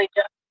not only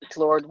justice,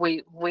 Lord,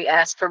 we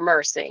ask for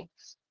mercy.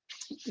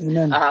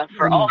 Amen.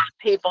 For all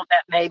the people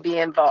that may be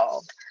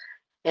involved.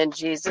 In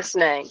Jesus'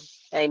 name,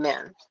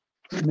 amen.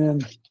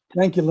 Amen.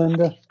 Thank you,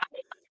 Linda.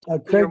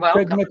 You're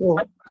welcome.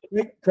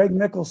 Craig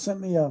Nichols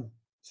sent me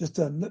just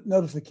a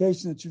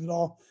notification that you would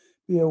all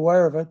be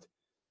aware of it.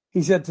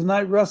 He said,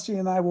 tonight, Rusty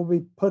and I will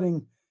be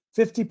putting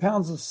 50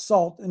 pounds of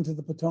salt into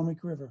the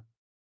Potomac River,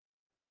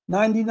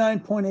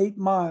 99.8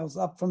 miles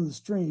up from the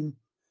stream,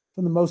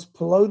 from the most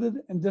polluted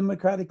and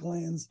democratic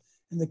lands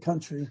in the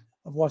country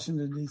of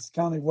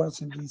County of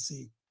Washington,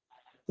 D.C.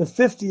 The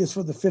 50 is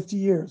for the 50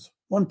 years,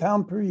 1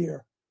 pound per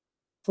year,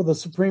 for the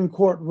Supreme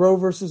Court, Roe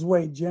versus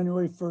Wade,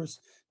 January 1st,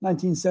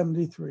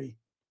 1973.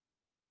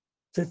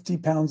 50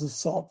 pounds of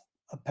salt,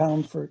 a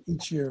pound for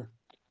each year.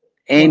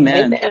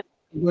 Amen.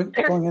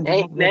 Amen.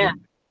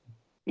 Amen.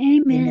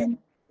 Amen.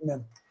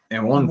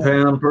 And 1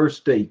 pound per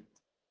state.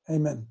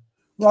 Amen.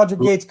 Roger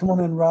Gates, come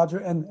on in, Roger.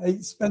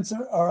 And Spencer,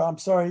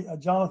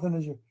 Jonathan,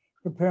 as you're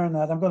preparing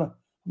that, I'm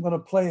gonna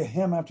play a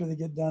hymn after they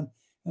get done.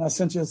 And I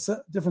sent you a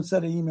different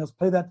set of emails.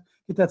 Play that,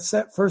 get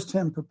that first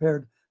hymn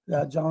prepared,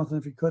 Jonathan,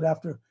 if you could,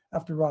 after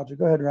Roger.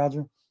 Go ahead,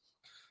 Roger.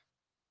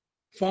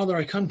 Father,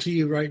 I come to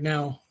you right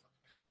now.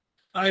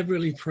 I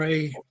really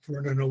pray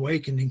for an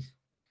awakening,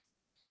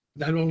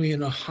 not only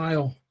in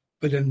Ohio,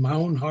 but in my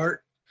own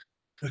heart,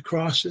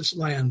 across this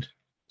land,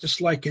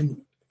 just like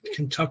in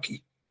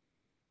Kentucky.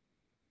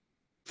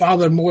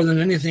 Father, more than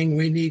anything,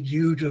 we need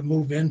you to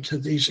move into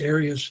these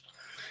areas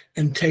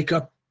and take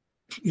up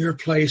your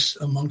place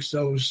amongst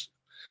those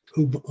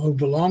who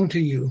belong to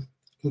you,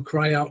 who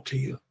cry out to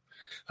you.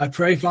 I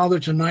pray, Father,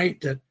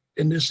 tonight that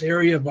in this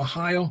area of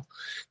Ohio,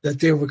 that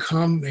there will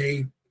come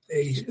a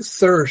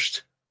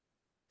thirst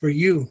for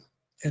you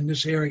in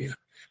this area.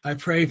 I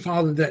pray,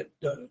 Father, that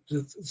the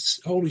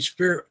Holy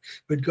Spirit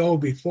would go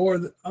before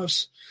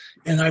us,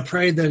 and I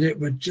pray that it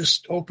would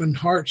just open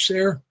hearts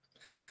there.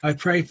 I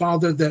pray,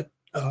 Father, that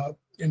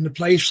in the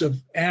place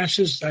of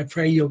ashes, I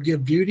pray you'll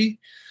give beauty.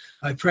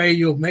 I pray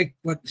you'll make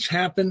what's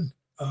happened,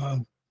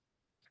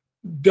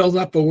 build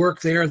up a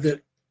work there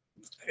that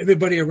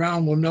everybody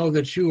around will know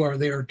that you are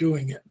there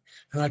doing it.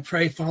 And I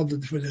pray, Father,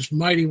 for this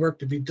mighty work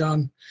to be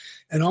done.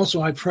 And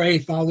also I pray,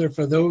 Father,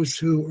 for those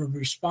who are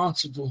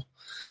responsible.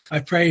 I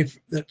pray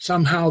that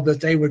somehow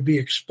that they would be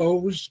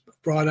exposed,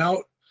 brought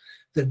out,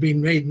 that be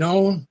made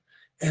known,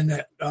 and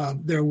that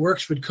their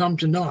works would come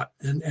to naught.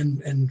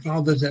 And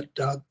Father,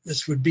 that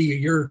this would be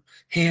your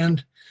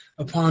hand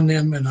upon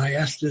them. And I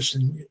ask this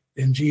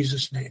in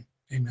Jesus' name.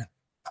 Amen.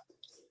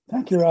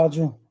 Thank you,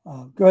 Roger.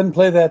 Go ahead and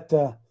play that,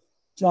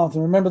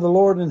 Jonathan. Remember, the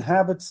Lord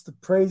inhabits the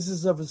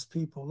praises of his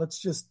people. Let's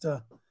just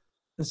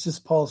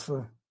pause for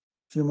a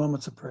few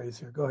moments of praise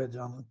here. Go ahead,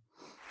 Jonathan.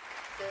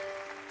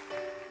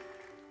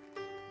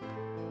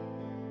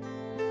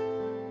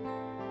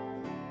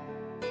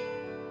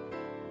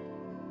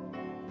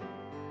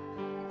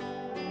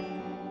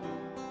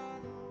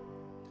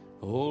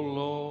 O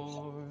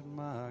Lord,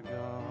 my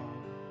God,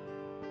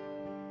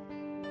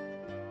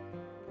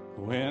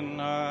 when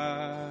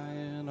I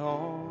in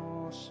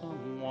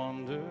awesome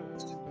wonder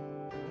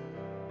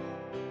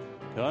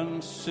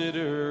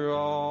consider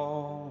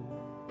all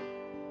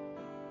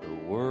the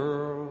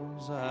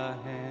worlds thy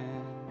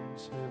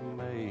hands have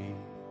made.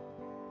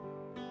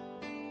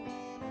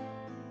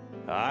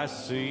 I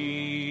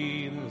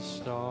see the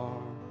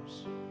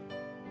stars,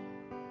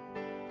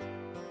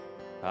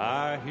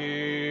 I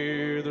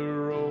hear the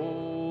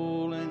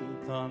rolling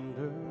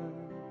thunder,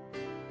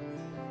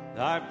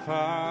 thy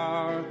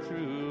power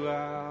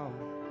throughout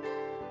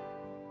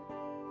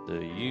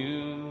the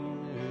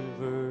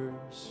universe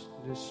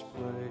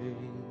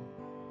displayed.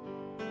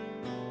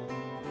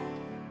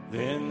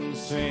 Then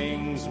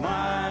sings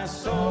my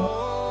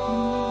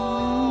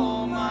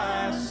soul,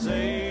 my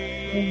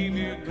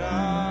Savior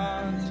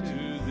God,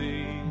 to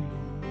thee.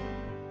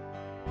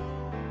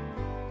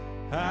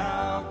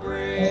 How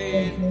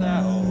great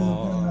thou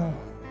art,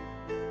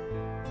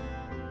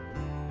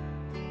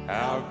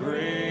 how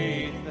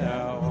great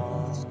thou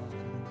art.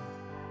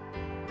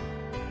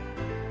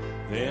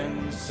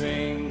 Then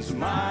sings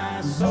my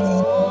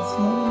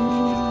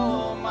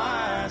soul,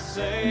 my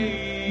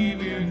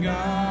Savior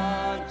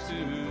God,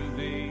 to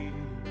thee.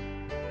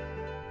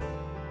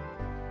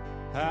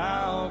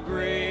 How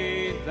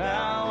great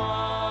thou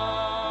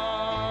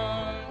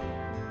art,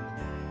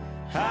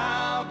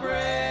 how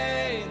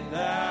great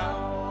thou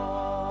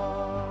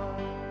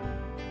art.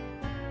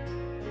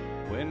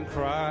 When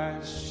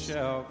Christ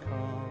shall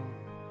come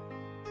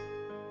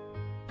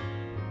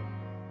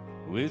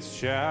with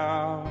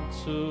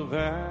shouts of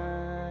acclamation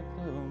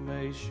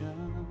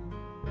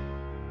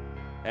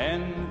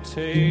and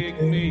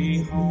take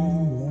me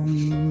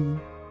home,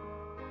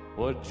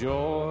 what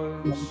joy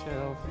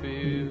shall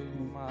fill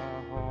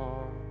my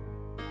heart?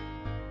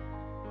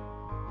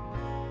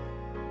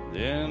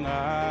 Then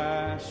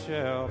I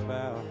shall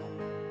bow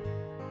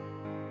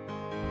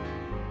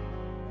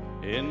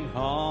in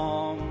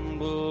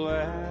humble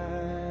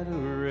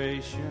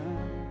adoration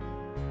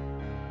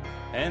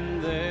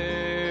and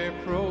there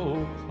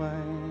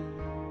proclaim,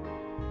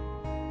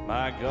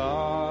 my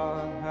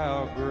God,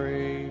 how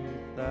great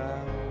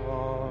thou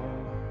art.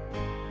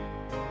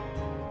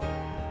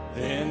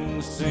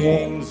 Then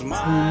sings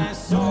my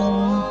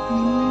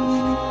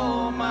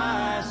soul,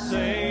 my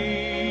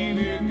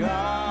Savior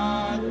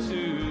God,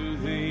 to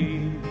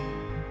thee.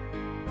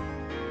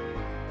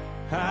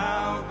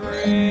 How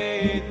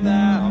great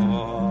thou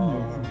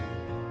art,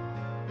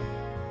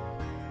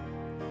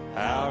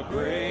 how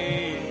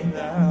great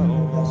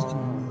thou art.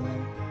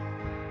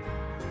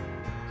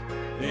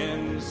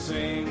 Then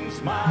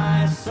sings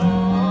my soul,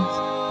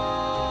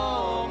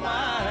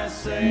 my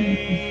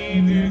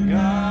Savior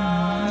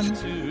God,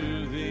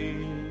 to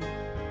thee.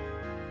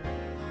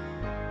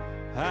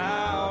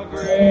 How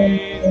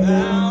great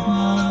thou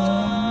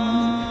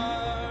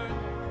art,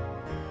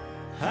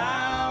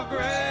 how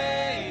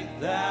great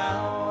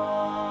thou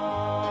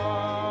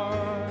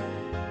art,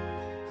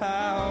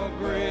 how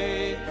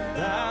great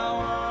thou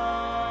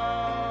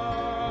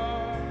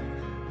art,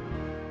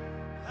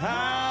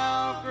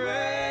 how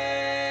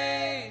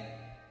great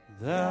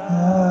thou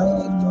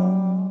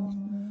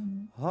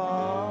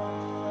art.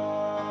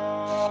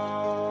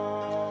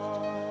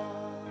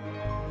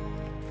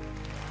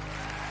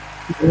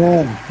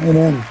 Amen.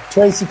 Amen.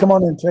 Tracy, come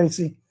on in,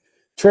 Tracy.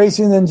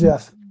 Tracy and then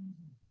Jeff.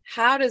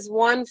 How does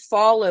one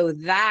follow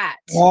that?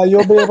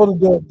 You'll be able to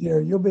do it,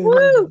 dear. You'll be able to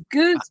do it.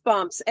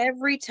 Goosebumps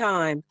every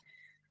time.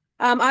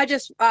 I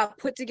just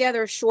put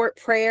together a short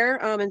prayer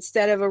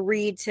instead of a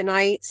read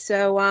tonight.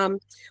 So,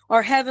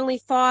 our Heavenly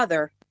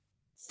Father,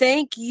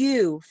 thank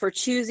you for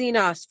choosing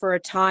us for a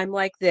time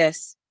like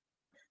this.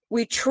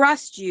 We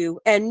trust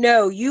you and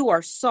know you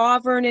are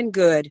sovereign and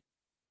good.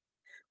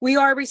 We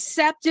are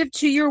receptive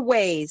to your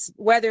ways,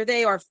 whether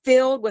they are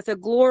filled with a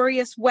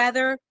glorious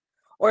weather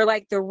or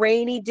like the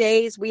rainy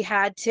days we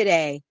had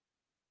today.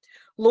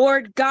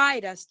 Lord,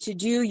 guide us to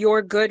do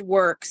your good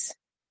works.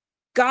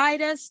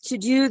 Guide us to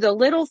do the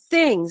little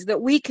things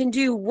that we can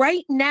do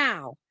right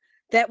now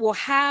that will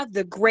have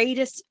the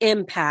greatest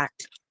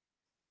impact.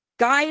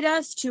 Guide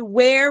us to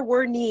where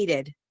we're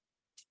needed.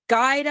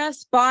 Guide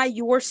us by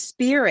your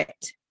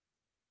Spirit.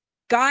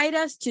 Guide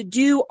us to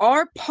do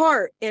our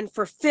part in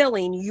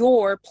fulfilling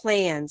your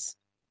plans.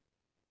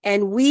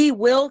 And we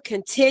will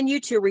continue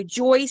to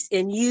rejoice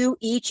in you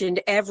each and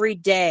every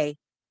day.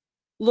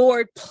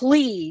 Lord,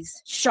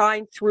 please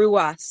shine through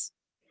us.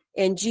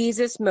 In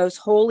Jesus' most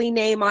holy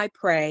name I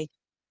pray.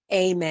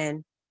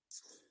 Amen.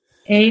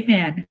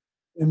 Amen.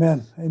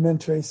 Amen. Amen,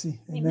 Tracy.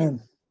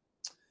 Amen.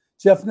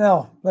 Jeff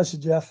Nell. Bless you,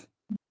 Jeff.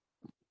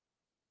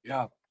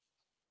 Yeah.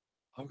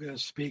 I'm going to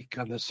speak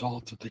on the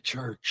salt of the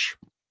church.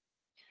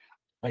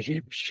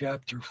 Hebrews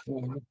chapter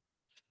 4,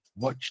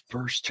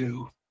 verse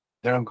 2.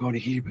 Then I'm going to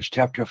Hebrews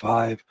chapter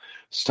 5,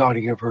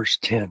 starting at verse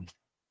 10.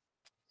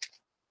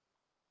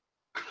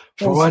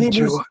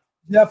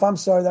 Jeff, I'm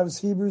sorry. That was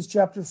Hebrews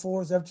chapter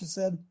 4. Is that what you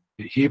said?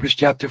 Hebrews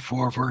chapter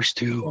 4, verse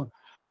 2.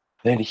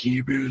 Then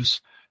Hebrews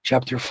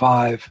chapter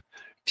 5,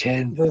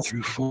 10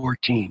 through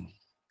 14.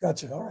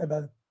 Gotcha. All right,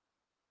 buddy.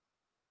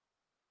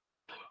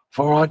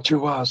 For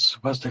unto us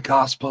was the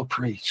gospel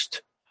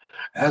preached,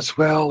 as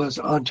well as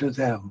unto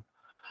them.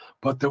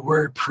 But the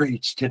word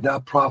preached did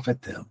not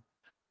profit them,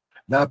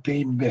 not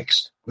being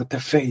mixed with the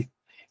faith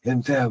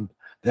in them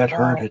that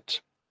heard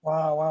it.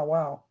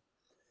 Wow.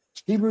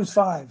 Hebrews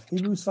 5.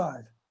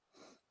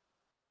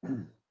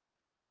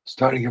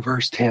 Starting in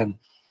verse 10.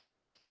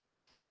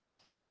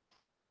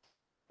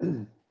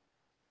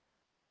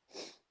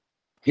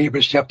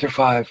 Hebrews chapter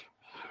 5.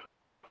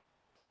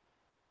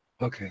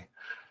 Okay.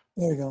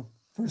 There you go.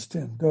 Verse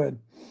 10. Go ahead.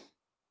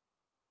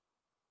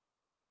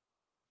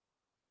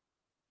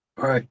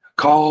 All right.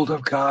 Called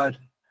of God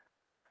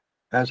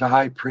as a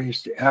high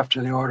priest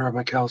after the order of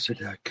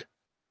Melchizedek,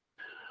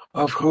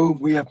 of whom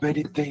we have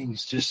many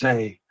things to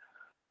say,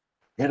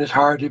 and is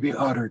hard to be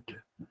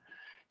uttered,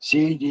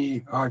 seeing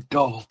ye are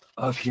dull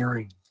of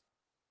hearing.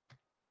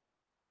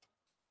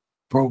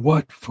 For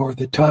what for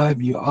the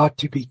time you ought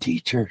to be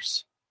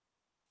teachers,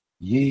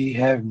 ye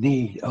have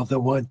need of the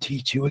one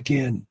teach you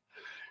again,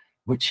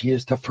 which he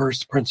is the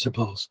first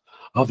principles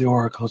of the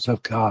oracles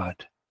of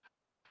God.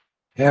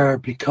 Ere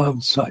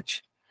become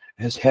such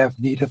as have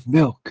need of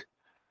milk,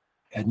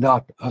 and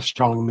not of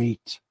strong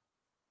meat.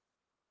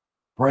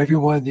 For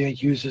everyone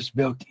that uses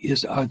milk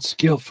is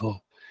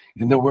unskillful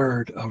in the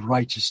word of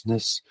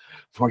righteousness,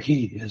 for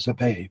he is a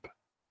babe.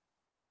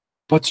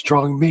 But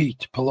strong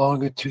meat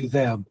belongeth to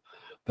them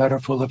that are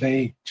full of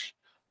age,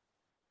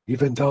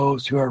 even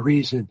those who are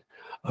reason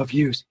of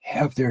use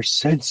have their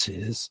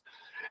senses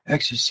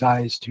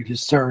exercised to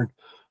discern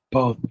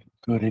both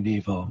good and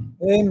evil.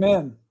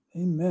 Amen.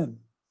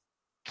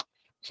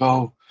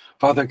 So,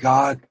 Father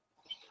God,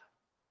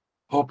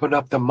 open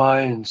up the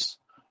minds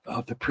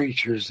of the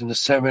preachers in the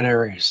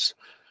seminaries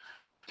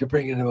to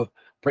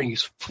bring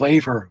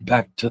flavor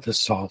back to the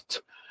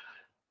salt.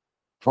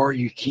 For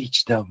you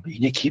teach them, and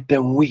you keep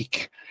them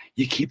weak.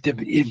 You keep them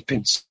in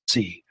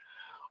infancy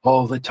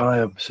all the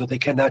time, so they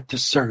cannot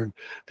discern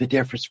the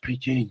difference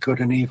between good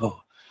and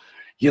evil.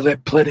 You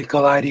let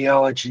political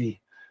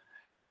ideology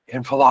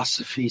and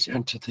philosophies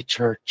enter the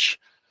church.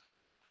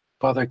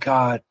 Father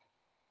God,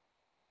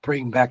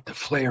 bring back the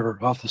flavor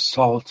of the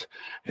salt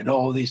in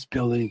all these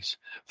buildings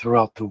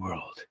throughout the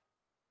world.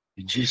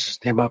 In Jesus'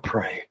 name I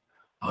pray.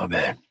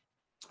 Amen.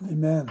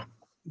 Amen.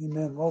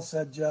 Well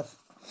said, Jeff.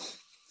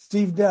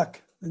 Steve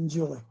Deck and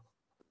Julie.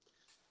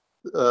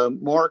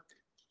 Mark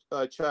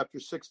chapter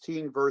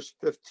 16, verse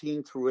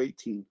 15 through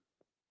 18.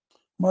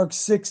 Mark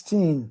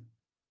 16,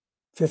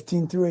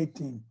 15 through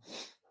 18.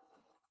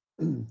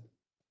 And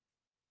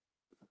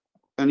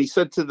he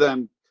said to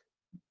them,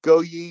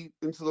 Go ye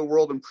into the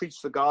world and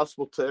preach the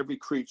gospel to every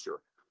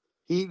creature.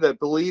 He that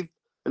believeth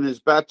and is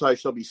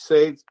baptized shall be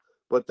saved,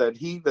 but that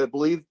he that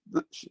believeth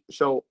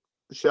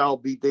shall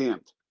be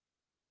damned.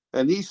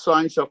 And these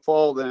signs shall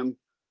follow them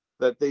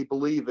that they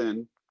believe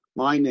in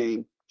my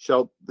name.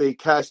 Shall they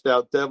cast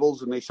out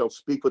devils, and they shall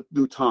speak with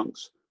new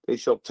tongues. They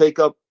shall take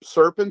up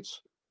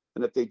serpents,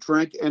 and if they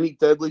drink any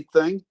deadly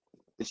thing,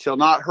 it shall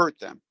not hurt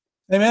them.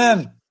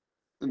 Amen.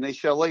 And they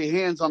shall lay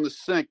hands on the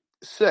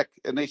sick,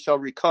 and they shall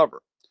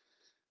recover.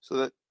 So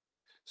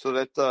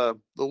that the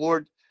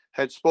Lord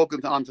had spoken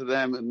unto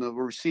them, and they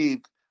were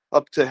received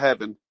up to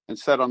heaven and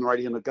sat on the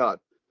right hand of God.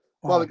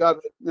 Wow. Father God,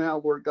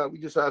 now, Lord God, we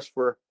just ask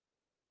for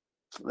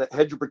that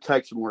hedge of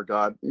protection, Lord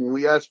God. And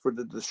we ask for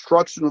the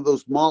destruction of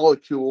those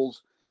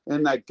molecules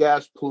in that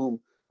gas plume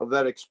of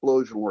that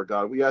explosion, Lord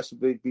God. We ask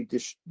that they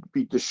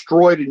be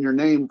destroyed in your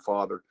name,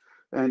 Father,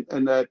 and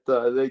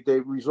that they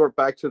resort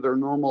back to their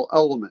normal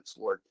elements,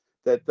 Lord.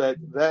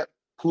 That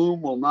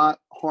plume will not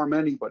harm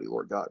anybody,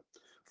 Lord God.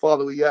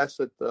 Father, we ask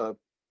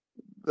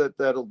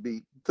that'll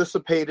be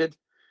dissipated,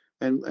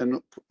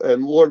 and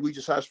Lord, we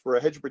just ask for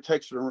a hedge of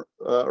protection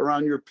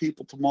around your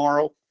people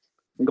tomorrow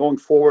and going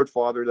forward,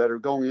 Father, that are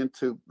going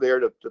into there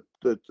to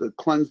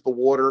cleanse the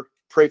water,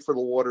 pray for the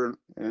water,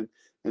 and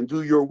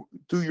do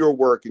your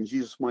work in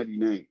Jesus' mighty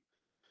name.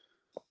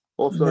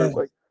 Also, I'd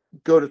like to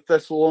go to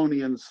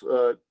Thessalonians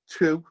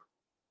 2.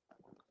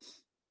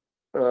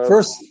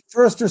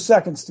 First or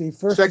second, Steve?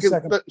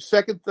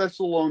 Second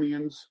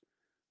Thessalonians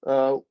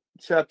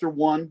chapter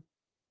 1.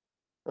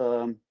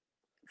 I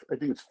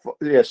think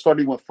it's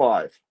starting with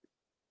 5.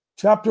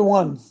 Chapter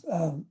 1,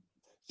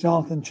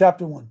 Jonathan.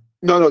 Chapter 1.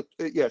 No.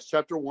 Yes,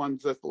 chapter 1,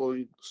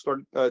 Thessalonians,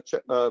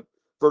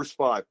 verse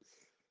 5,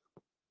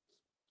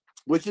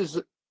 which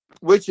is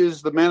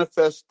the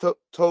manifest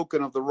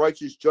token of the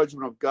righteous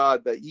judgment of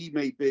God, that ye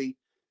may be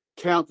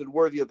counted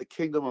worthy of the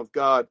kingdom of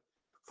God,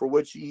 for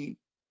which ye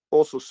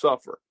also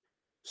suffer,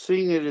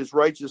 seeing it is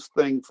righteous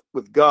thing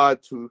with God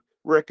to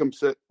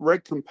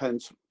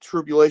recompense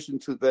tribulation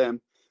to them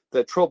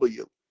that trouble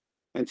you,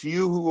 and to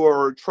you who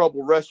are in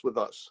trouble rest with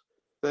us,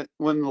 that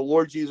when the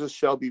Lord Jesus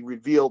shall be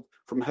revealed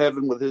from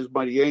heaven with his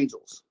mighty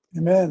angels.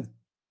 Amen.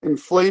 In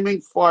flaming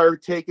fire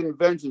taking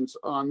vengeance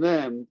on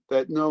them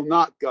that know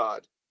not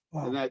God,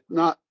 and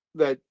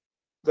that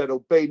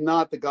obey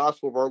not the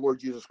gospel of our Lord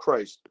Jesus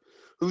Christ,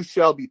 who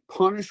shall be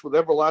punished with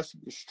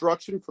everlasting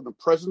destruction from the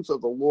presence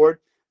of the Lord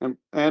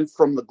and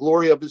from the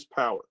glory of his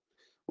power,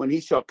 when he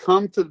shall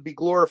come to be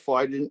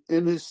glorified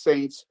in his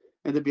saints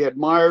and to be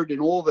admired in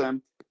all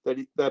them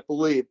that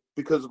believe,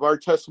 because of our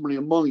testimony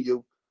among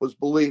you was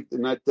believed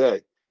in that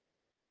day.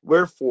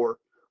 Wherefore,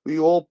 we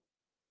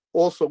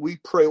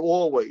pray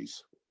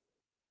always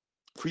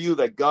for you,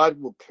 that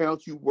God will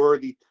count you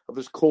worthy of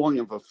his calling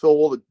and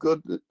fulfill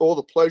all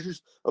the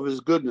pleasures of his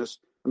goodness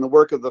and the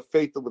work of the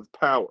faith with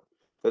power,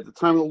 that the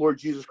time of the Lord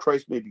Jesus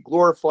Christ may be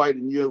glorified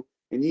in you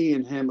and ye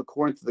in him,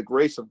 according to the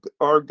grace of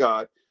our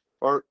God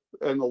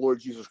and the Lord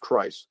Jesus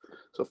Christ.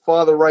 So,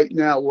 Father, right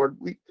now, Lord,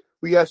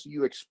 we ask that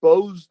you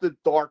expose the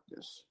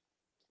darkness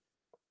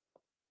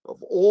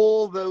of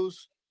all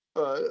those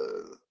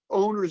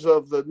owners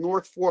of the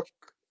North Fork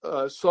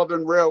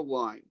Southern Rail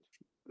Line,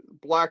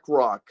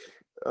 BlackRock,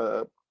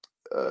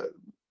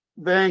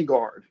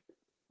 Vanguard,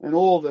 and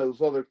all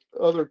those other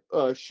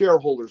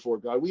shareholders,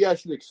 Lord God. We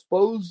ask you to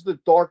expose the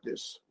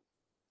darkness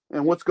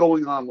and what's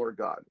going on, Lord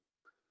God.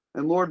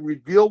 And Lord,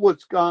 reveal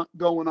what's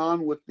going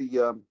on with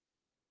the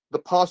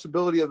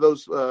possibility of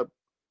those 5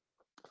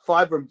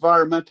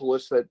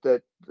 environmentalists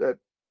that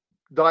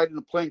died in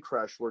a plane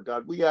crash, Lord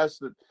God. We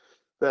ask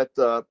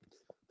that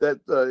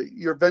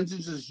your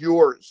vengeance is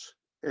yours,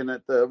 and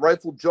that the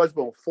rightful judgment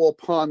will fall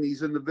upon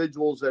these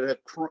individuals that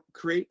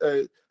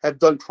have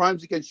done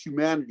crimes against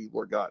humanity,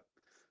 Lord God.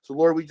 So,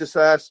 Lord, we just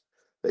ask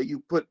that you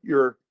put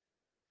your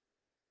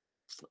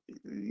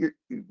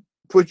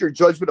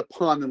judgment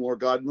upon them, Lord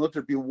God, and let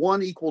there be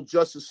one equal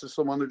justice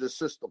system under the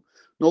system,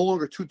 no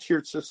longer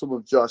 2-tiered system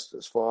of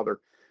justice, Father.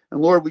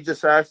 And Lord, we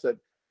just ask that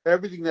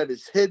everything that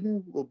is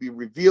hidden will be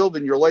revealed,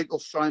 and your light will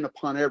shine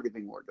upon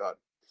everything, Lord God.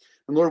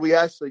 And Lord, we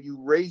ask that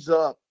you raise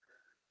up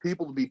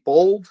people to be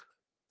bold,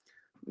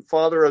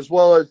 Father, as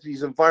well as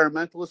these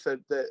environmentalists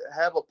that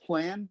have a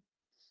plan,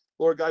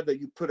 Lord God, that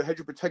you put a hedge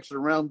of protection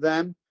around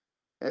them,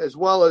 as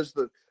well as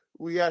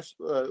we ask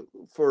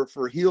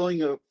for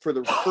healing for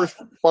the first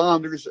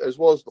responders, as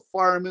well as the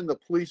firemen, the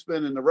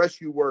policemen, and the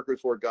rescue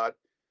workers, Lord God,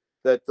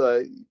 that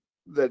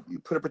you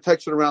put a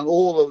protection around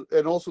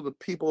and also the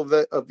people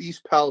of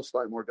East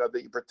Palestine, Lord God,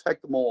 that you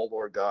protect them all,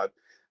 Lord God,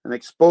 and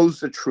expose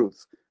the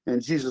truth in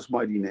Jesus'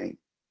 mighty name.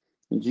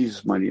 In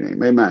Jesus' mighty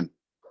name, amen.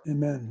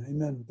 Amen.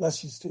 Amen.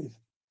 Bless you, Steve.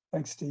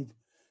 Thanks, Steve.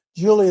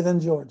 Julie, then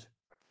George.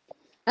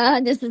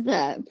 This is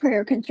a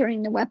prayer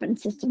concerning the weapon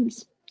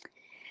systems.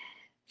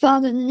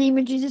 Father, in the name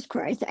of Jesus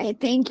Christ, I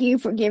thank you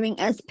for giving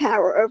us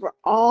power over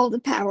all the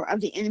power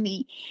of the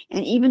enemy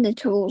and even the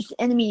tools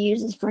the enemy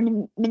uses for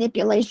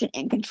manipulation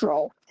and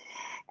control,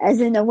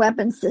 as in the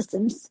weapon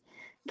systems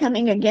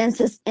coming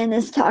against us in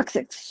this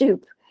toxic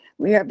soup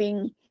we are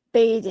being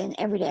bathed in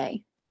every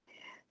day.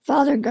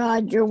 Father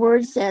God, your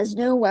word says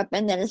no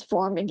weapon that is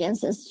formed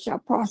against us shall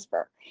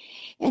prosper,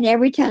 and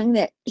every tongue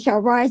that shall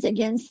rise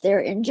against there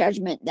in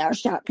judgment thou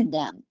shalt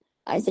condemn.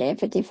 Isaiah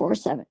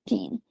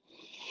 54:17.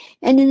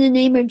 And in the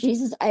name of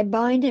Jesus, I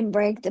bind and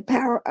break the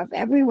power of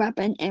every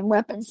weapon and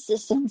weapon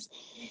systems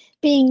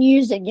being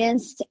used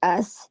against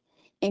us,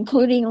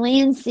 including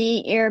land,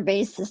 sea,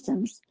 air-based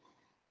systems.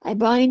 I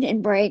bind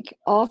and break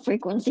all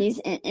frequencies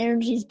and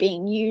energies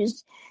being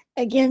used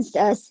against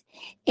us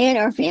and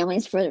our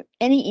families for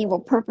any evil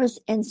purpose,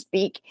 and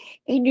speak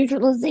a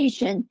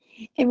neutralization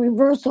and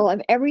reversal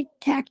of every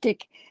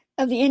tactic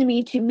of the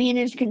enemy to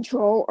manage,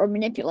 control, or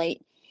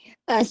manipulate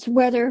us,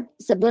 whether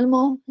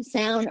subliminal,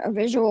 sound, or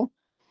visual,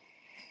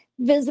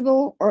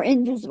 visible or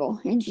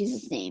invisible, in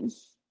Jesus' name.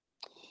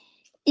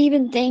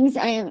 Even things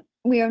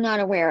we are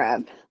not aware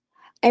of.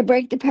 I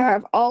break the power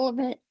of all of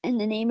it in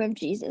the name of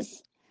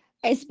Jesus.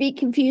 I speak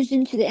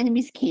confusion to the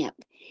enemy's camp,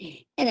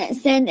 and I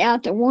send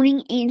out the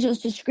warning angels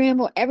to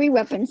scramble every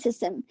weapon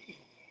system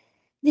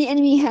the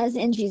enemy has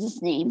in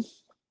Jesus' name.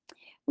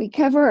 We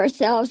cover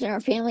ourselves and our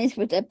families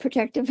with a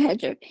protective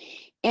hedge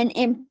and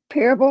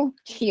imperishable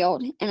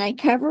shield, and I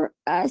cover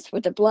us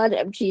with the blood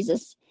of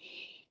Jesus.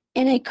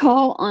 And I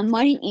call on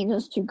mighty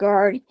angels to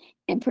guard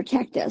and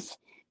protect us,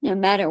 no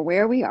matter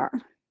where we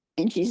are.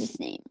 In Jesus'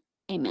 name,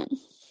 amen.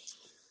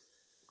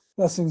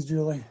 Blessings,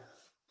 Julie.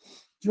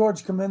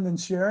 George, come in, then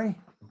Sherry.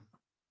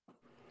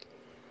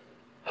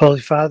 Holy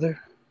Father,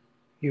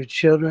 your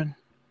children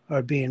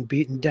are being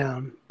beaten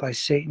down by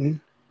Satan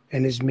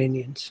and his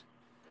minions.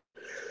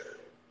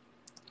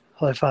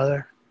 Holy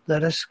Father,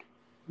 let us,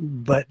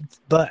 but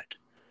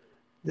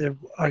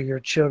your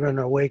children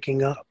are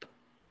waking up.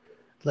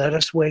 Let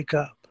us wake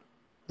up.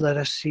 Let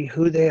us see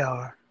who they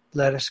are.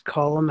 Let us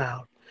call them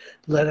out.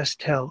 Let us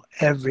tell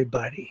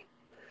everybody.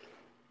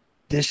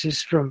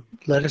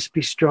 Let us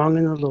be strong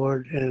in the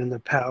Lord and in the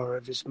power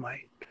of his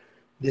might.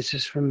 This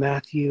is from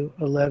Matthew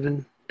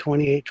 11,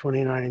 28,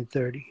 29, and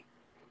 30.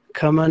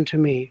 Come unto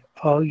me,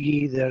 all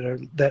ye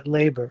that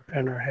labor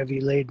and are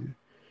heavy laden,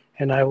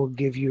 and I will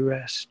give you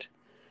rest.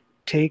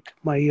 Take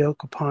my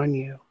yoke upon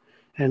you,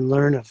 and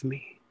learn of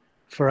me,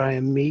 for I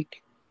am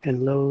meek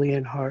and lowly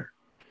in heart,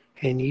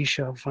 and ye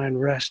shall find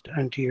rest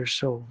unto your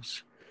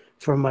souls.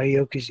 For my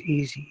yoke is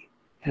easy,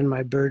 and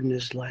my burden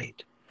is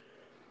light.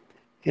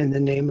 In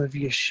the name of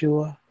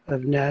Yeshua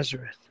of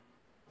Nazareth,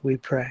 we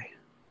pray.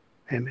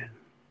 Amen.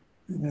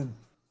 Amen.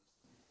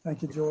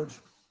 Thank you, George.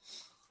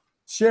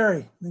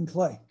 Sherry, then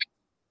Clay.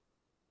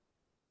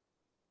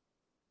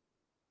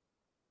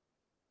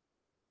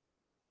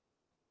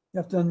 You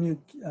have to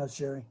unmute,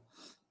 Sherry.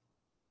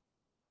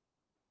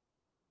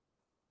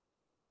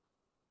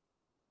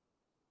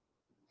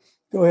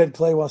 Go ahead,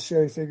 Clay, while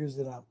Sherry figures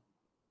it out.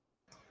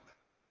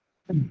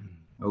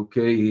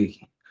 Okay.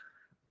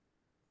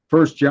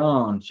 1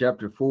 John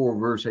chapter 4,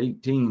 verse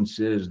 18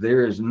 says,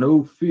 there is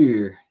no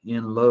fear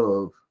in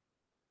love,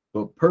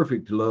 but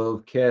perfect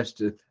love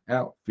casteth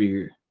out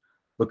fear,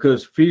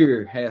 because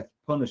fear hath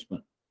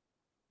punishment,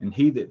 and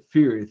he that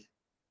feareth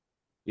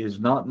is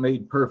not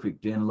made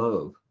perfect in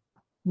love.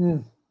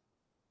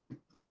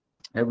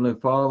 Heavenly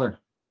Father,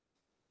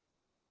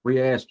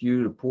 we ask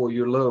you to pour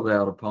your love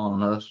out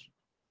upon us.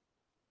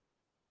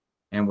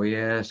 And we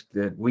ask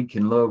that we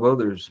can love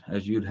others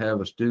as you'd have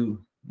us do,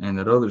 and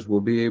that others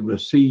will be able to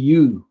see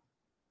you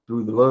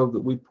through the love that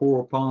we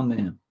pour upon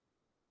them.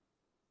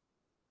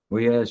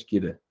 We ask you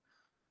to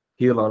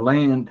heal our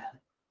land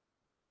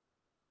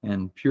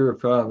and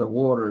purify the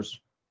waters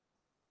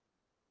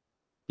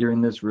during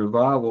this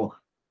revival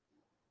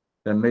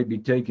that may be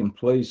taking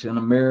place in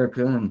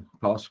America and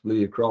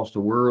possibly across the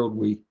world.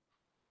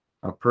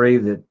 I pray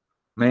that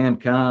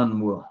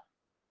mankind will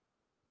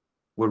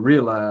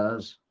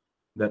realize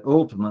that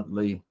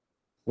ultimately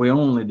we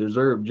only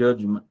deserve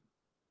judgment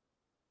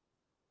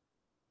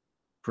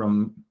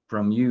from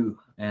you,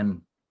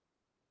 and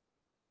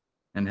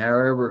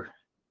however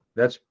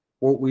that's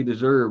what we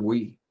deserve,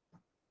 we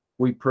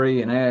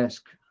pray and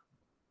ask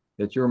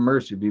that your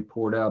mercy be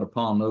poured out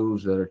upon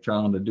those that are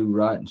trying to do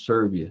right and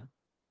serve you.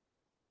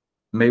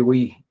 May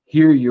we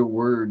hear your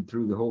word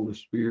through the Holy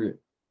Spirit.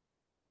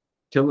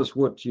 Tell us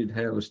what you'd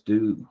have us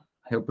do.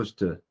 Help us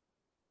to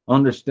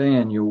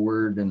understand your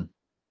word, and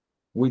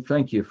we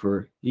thank you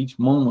for each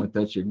moment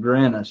that you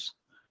grant us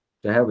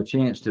to have a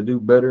chance to do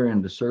better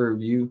and to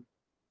serve you.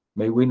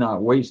 May we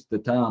not waste the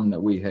time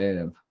that we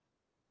have.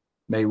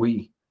 May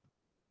we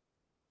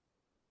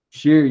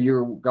share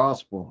your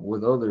gospel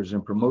with others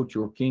and promote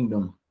your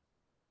kingdom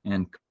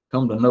and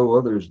come to know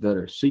others that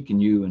are seeking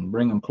you and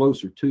bring them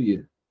closer to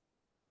you.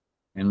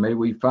 And may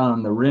we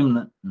find the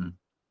remnant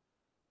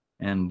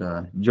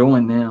and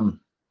join them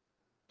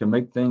to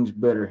make things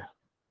better.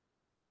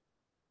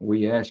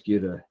 We ask you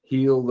to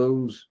heal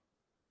those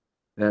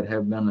that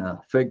have been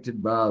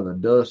affected by the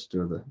dust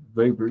or the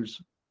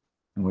vapors.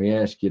 And we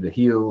ask you to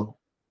heal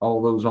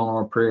all those on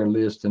our prayer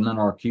list and in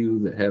our queue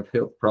that have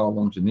health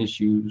problems and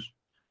issues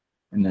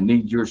and that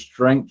need your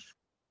strength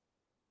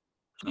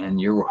and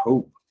your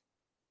hope.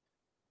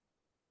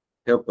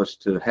 Help us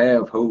to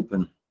have hope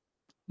and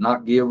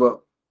not give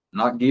up,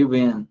 not give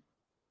in,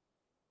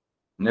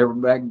 never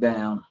back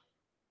down,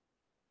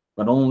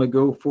 but only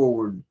go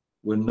forward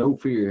with no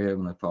fear,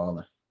 Heavenly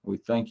Father. We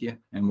thank you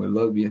and we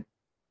love you.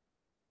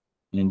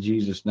 In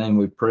Jesus' name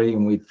we pray,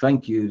 and we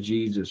thank you,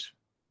 Jesus,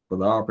 for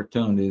the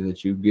opportunity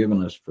that you've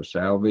given us for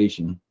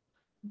salvation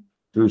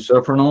through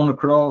suffering on the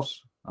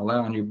cross,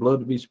 allowing your blood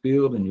to be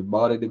spilled and your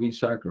body to be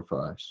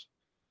sacrificed.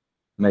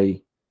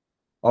 May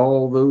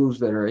all those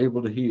that are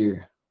able to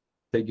hear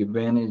take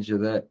advantage of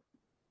that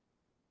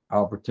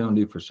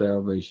opportunity for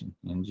salvation.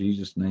 In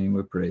Jesus' name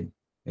we pray.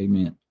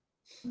 Amen.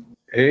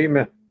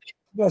 Amen.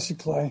 Bless you,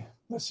 Clay.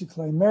 Bless you,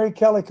 Clay. Mary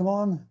Kelly, come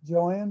on.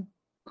 Joanne.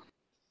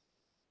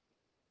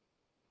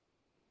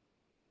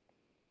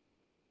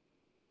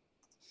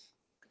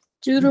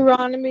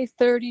 Deuteronomy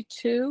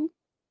 32.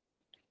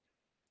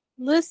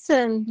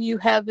 Listen, you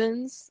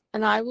heavens,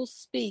 and I will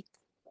speak.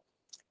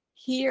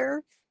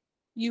 Hear,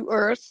 you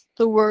earth,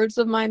 the words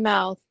of my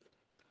mouth.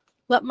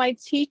 Let my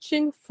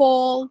teaching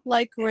fall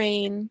like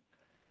rain,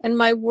 and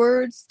my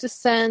words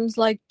descend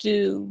like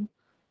dew,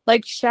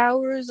 like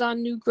showers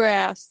on new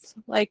grass,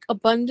 like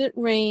abundant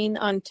rain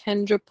on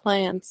tender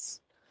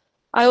plants.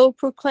 I will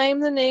proclaim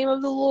the name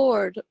of the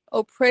Lord.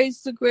 Oh,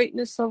 praise the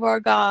greatness of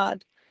our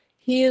God.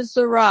 He is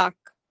the rock.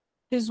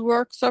 His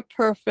works are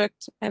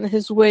perfect, and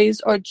his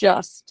ways are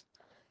just.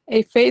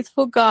 A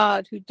faithful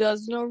God who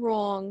does no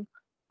wrong,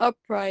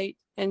 upright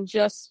and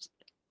just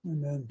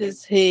Amen.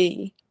 is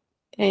he.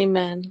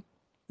 Amen.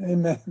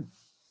 Amen.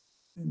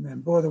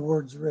 Amen. Boy, the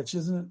word's rich,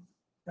 isn't it?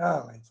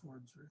 Golly, the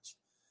word's rich.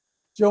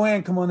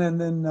 Joanne, come on in,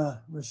 then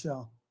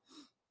Rochelle.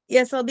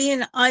 Yes, I'll be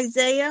in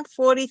Isaiah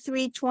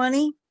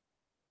 43:20.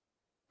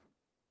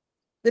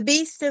 The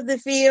beasts of the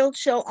field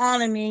shall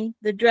honor me,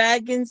 the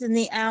dragons and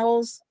the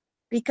owls,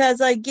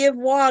 because I give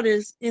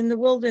waters in the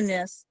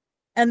wilderness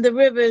and the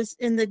rivers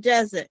in the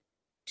desert,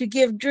 to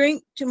give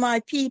drink to my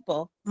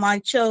people, my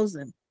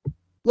chosen.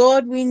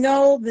 Lord, we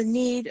know the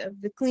need of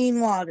the clean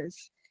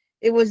waters.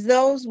 It was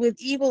those with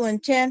evil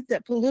intent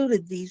that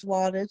polluted these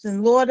waters.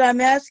 And Lord,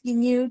 I'm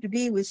asking you to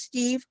be with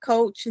Steve,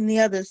 Coach, and the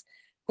others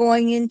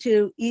going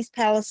into East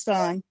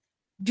Palestine,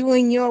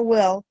 doing your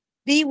will.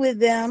 Be with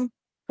them,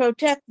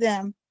 protect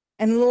them.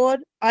 And Lord,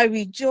 I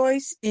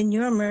rejoice in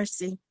your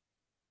mercy.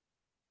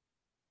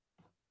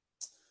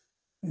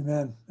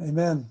 Amen.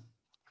 Amen.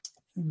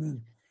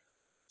 Amen.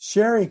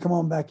 Sherry, come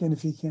on back in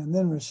if you can.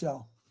 Then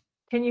Rochelle.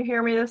 Can you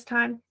hear me this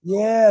time?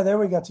 Yeah, there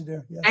we got you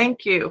there. Yes.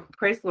 Thank you.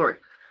 Praise the Lord.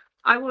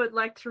 I would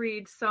like to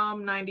read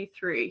Psalm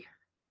 93.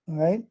 All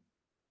right.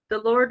 The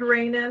Lord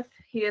reigneth.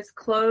 He is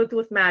clothed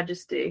with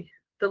majesty.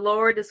 The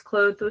Lord is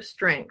clothed with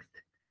strength.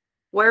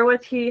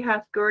 Wherewith he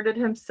hath girded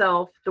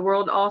himself, the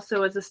world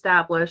also is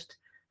established,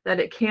 that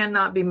it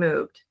cannot be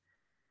moved.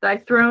 Thy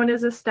throne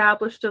is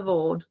established of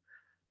old.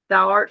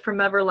 Thou art from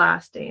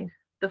everlasting.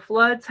 The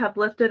floods have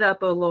lifted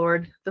up, O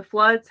Lord. The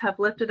floods have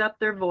lifted up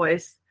their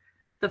voice.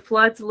 The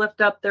floods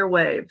lift up their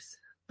waves.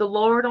 The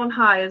Lord on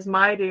high is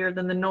mightier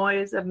than the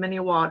noise of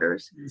many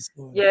waters,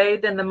 yea,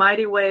 than the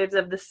mighty waves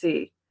of the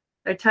sea.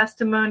 Thy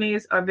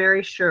testimonies are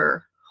very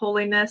sure.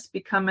 Holiness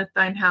becometh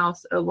thine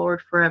house, O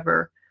Lord,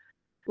 forever.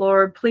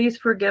 Lord, please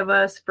forgive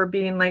us for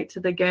being late to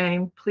the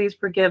game. Please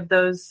forgive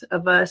those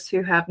of us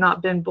who have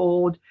not been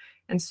bold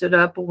and stood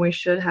up when we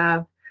should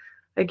have.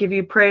 I give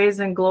you praise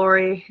and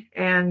glory,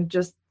 and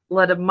just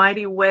let a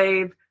mighty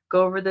wave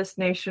go over this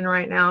nation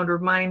right now and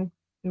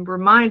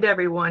remind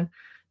everyone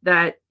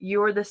that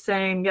you are the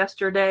same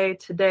yesterday,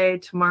 today,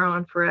 tomorrow,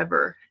 and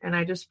forever. And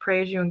I just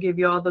praise you and give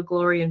you all the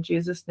glory in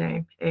Jesus'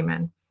 name.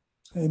 Amen.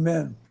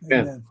 Amen.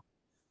 Amen.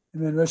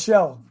 Amen.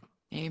 Rochelle.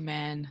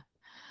 Amen.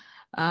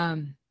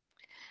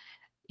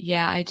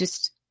 Yeah, I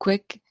just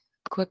quick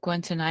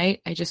one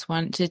tonight. I just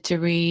wanted to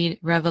read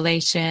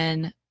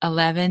Revelation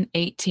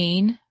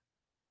 11:18.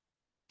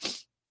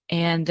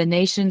 And the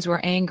nations were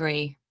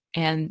angry,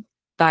 and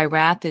thy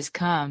wrath is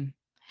come,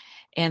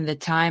 and the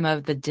time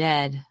of the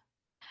dead,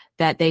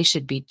 that they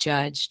should be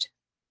judged,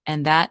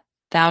 and that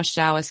thou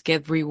shalt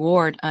give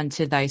reward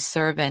unto thy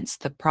servants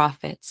the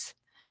prophets,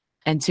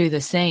 and to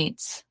the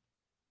saints,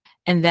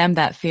 and them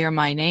that fear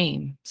my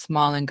name,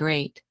 small and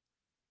great,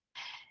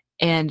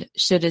 and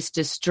shouldest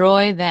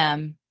destroy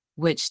them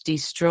which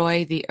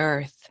destroy the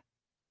earth.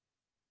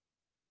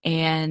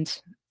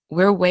 And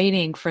we're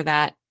waiting for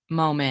that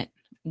moment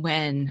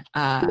when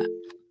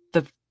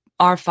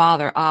our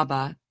Father,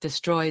 Abba,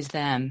 destroys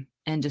them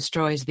and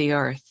destroys the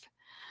earth.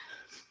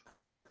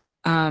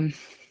 So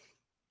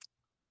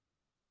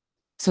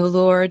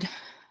Lord,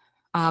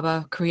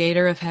 Abba,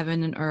 creator of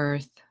heaven and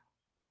earth,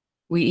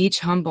 we each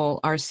humble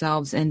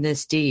ourselves in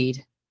this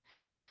deed.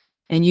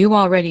 And you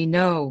already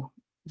know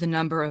the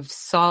number of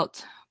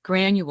salt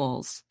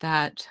granules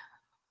that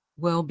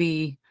will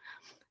be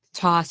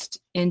tossed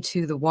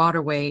into the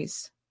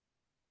waterways.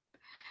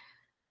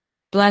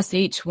 Bless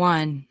each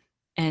one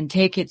and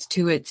take it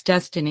to its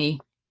destiny.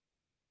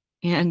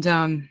 And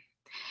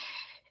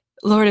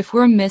Lord, if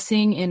we're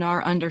missing in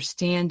our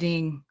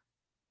understanding,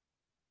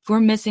 if we're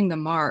missing the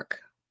mark,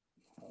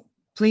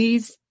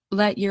 please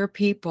let your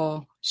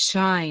people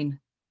shine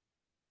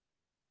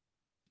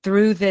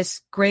through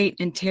this great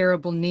and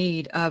terrible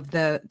need of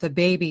the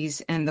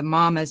babies and the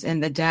mamas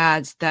and the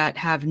dads that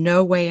have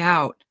no way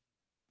out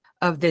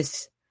of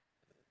this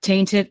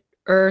tainted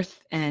earth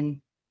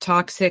and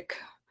toxic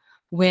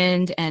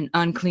wind and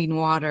unclean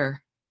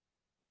water.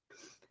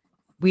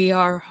 We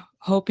are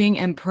hoping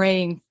and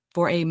praying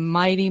for a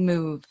mighty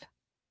move.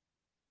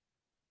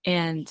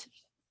 And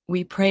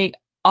we pray,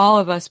 all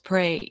of us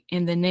pray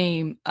in the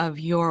name of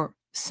your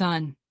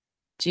Son,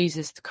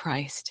 Jesus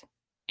Christ.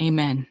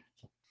 Amen.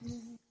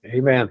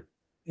 Amen.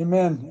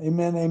 Amen.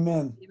 Amen.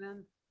 Amen.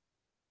 Amen.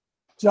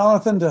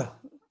 Jonathan,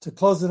 to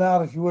close it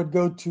out, if you would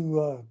go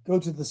to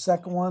the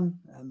second one,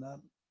 and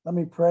let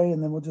me pray,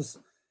 and then we'll just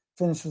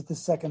finish with the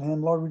second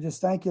hymn. Lord, we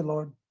just thank you,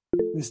 Lord.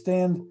 We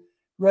stand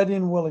ready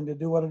and willing to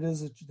do what it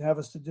is that you'd have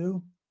us to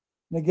do.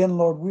 And again,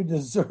 Lord, we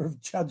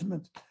deserve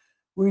judgment.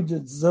 We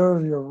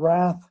deserve your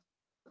wrath.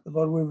 But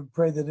Lord, we would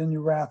pray that in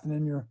your wrath and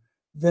in your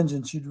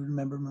vengeance, you'd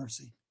remember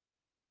mercy.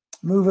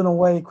 Moving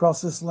away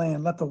across this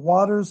land, let the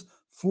waters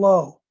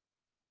flow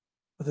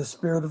with the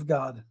Spirit of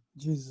God.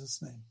 In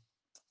Jesus' name.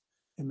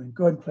 Amen.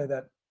 Go ahead and play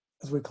that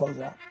as we close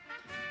out.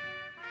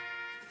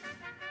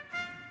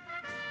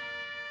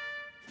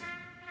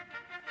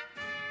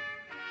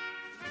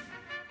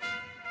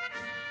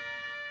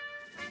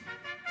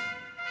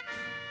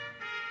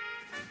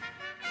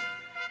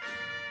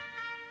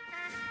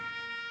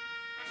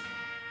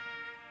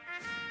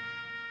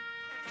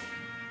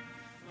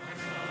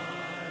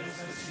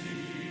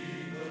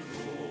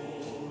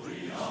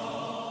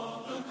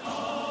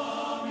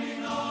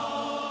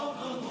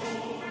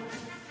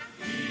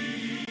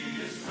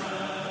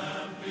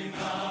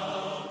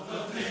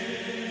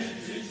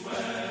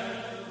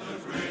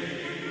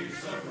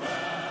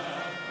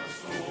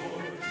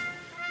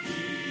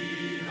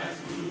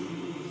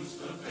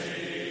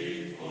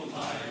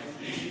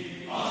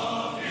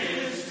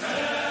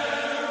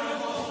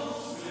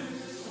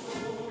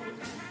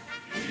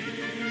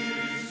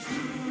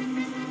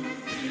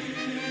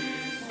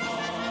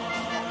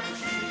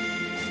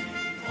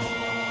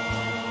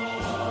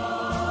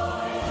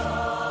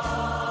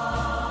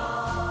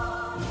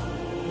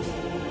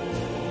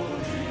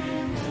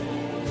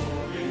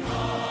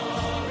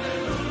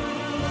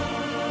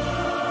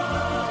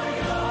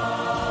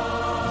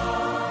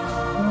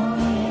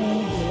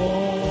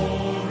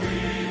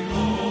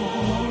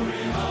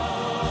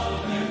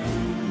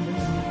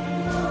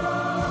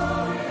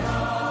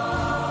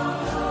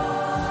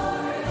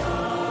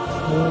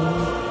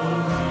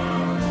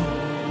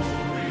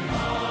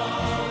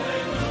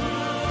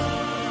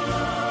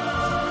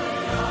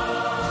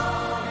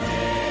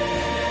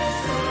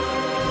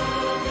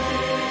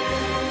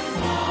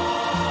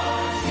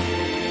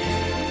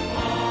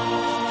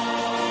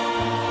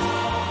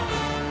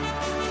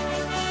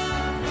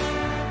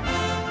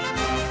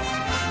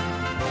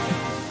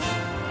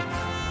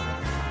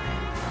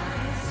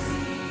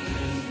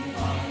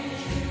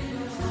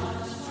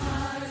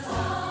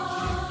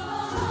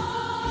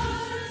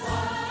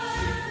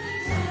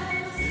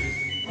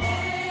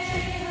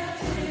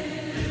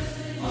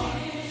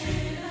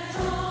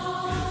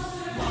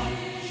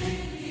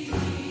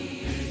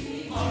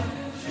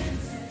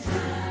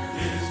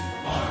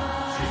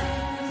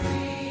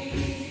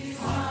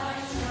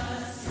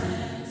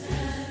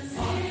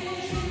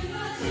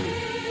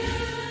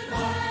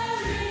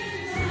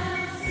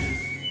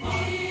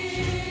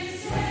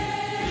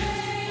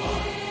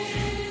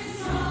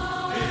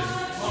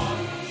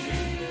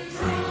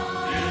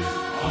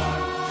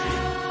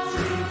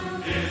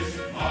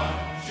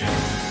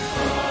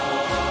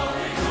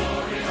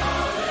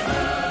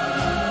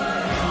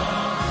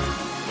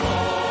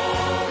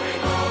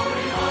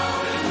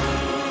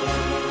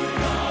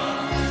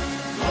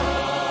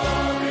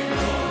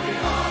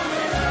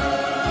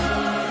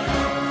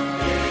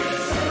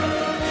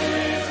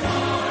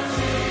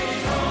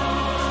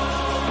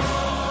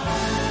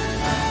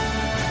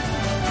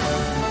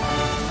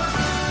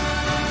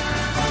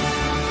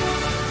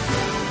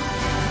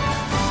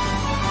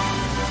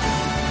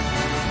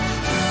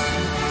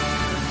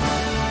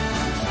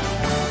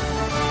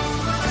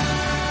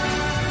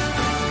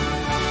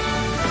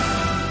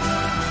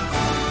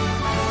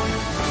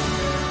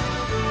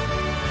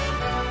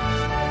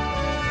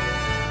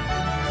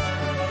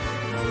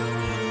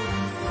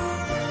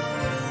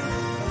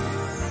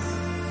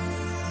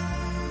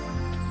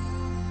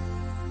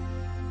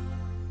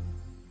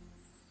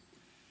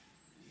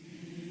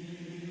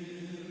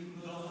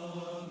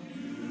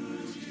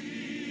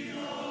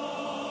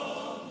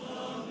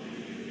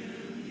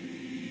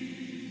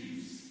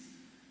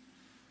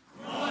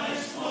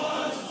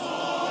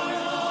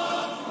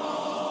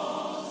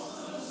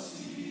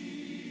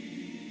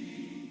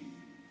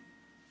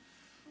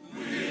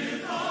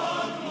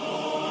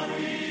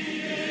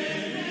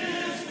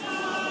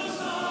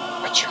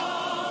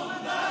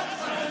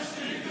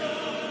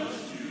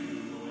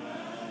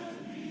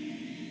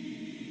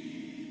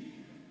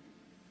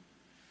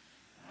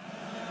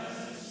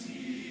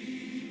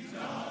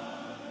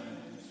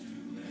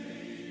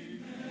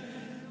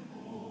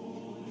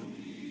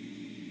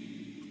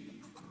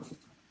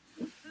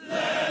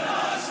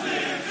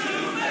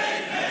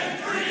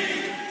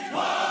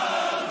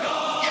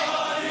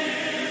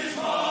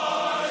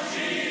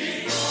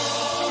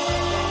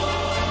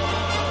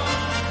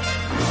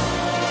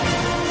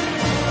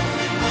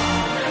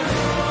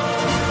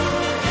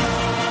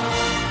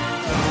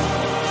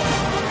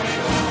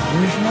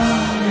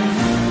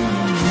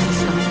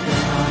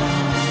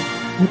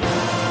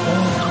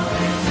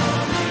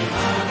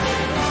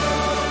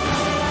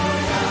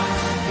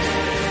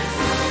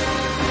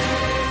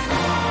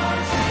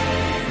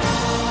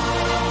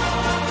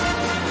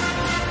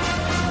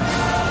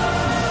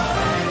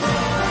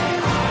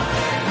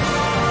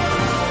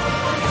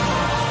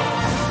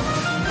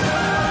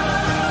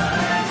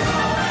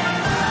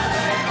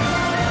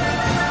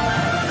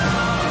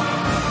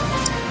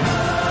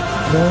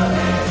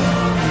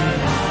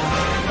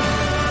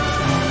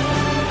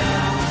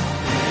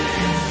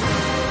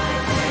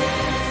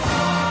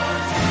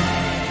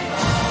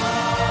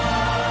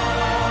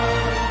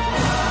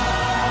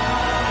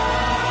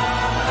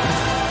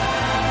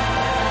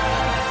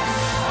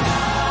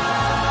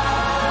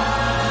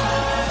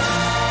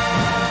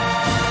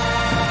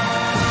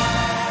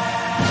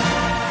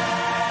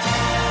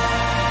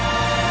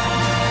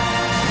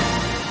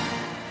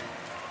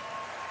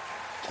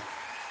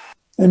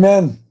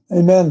 Amen.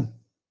 Amen.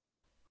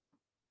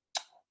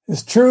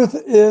 His truth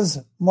is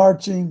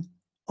marching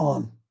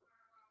on.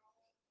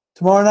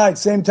 Tomorrow night,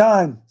 same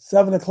time,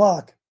 7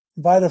 o'clock.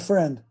 Invite a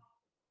friend.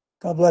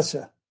 God bless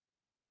you.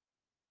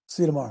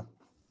 See you tomorrow.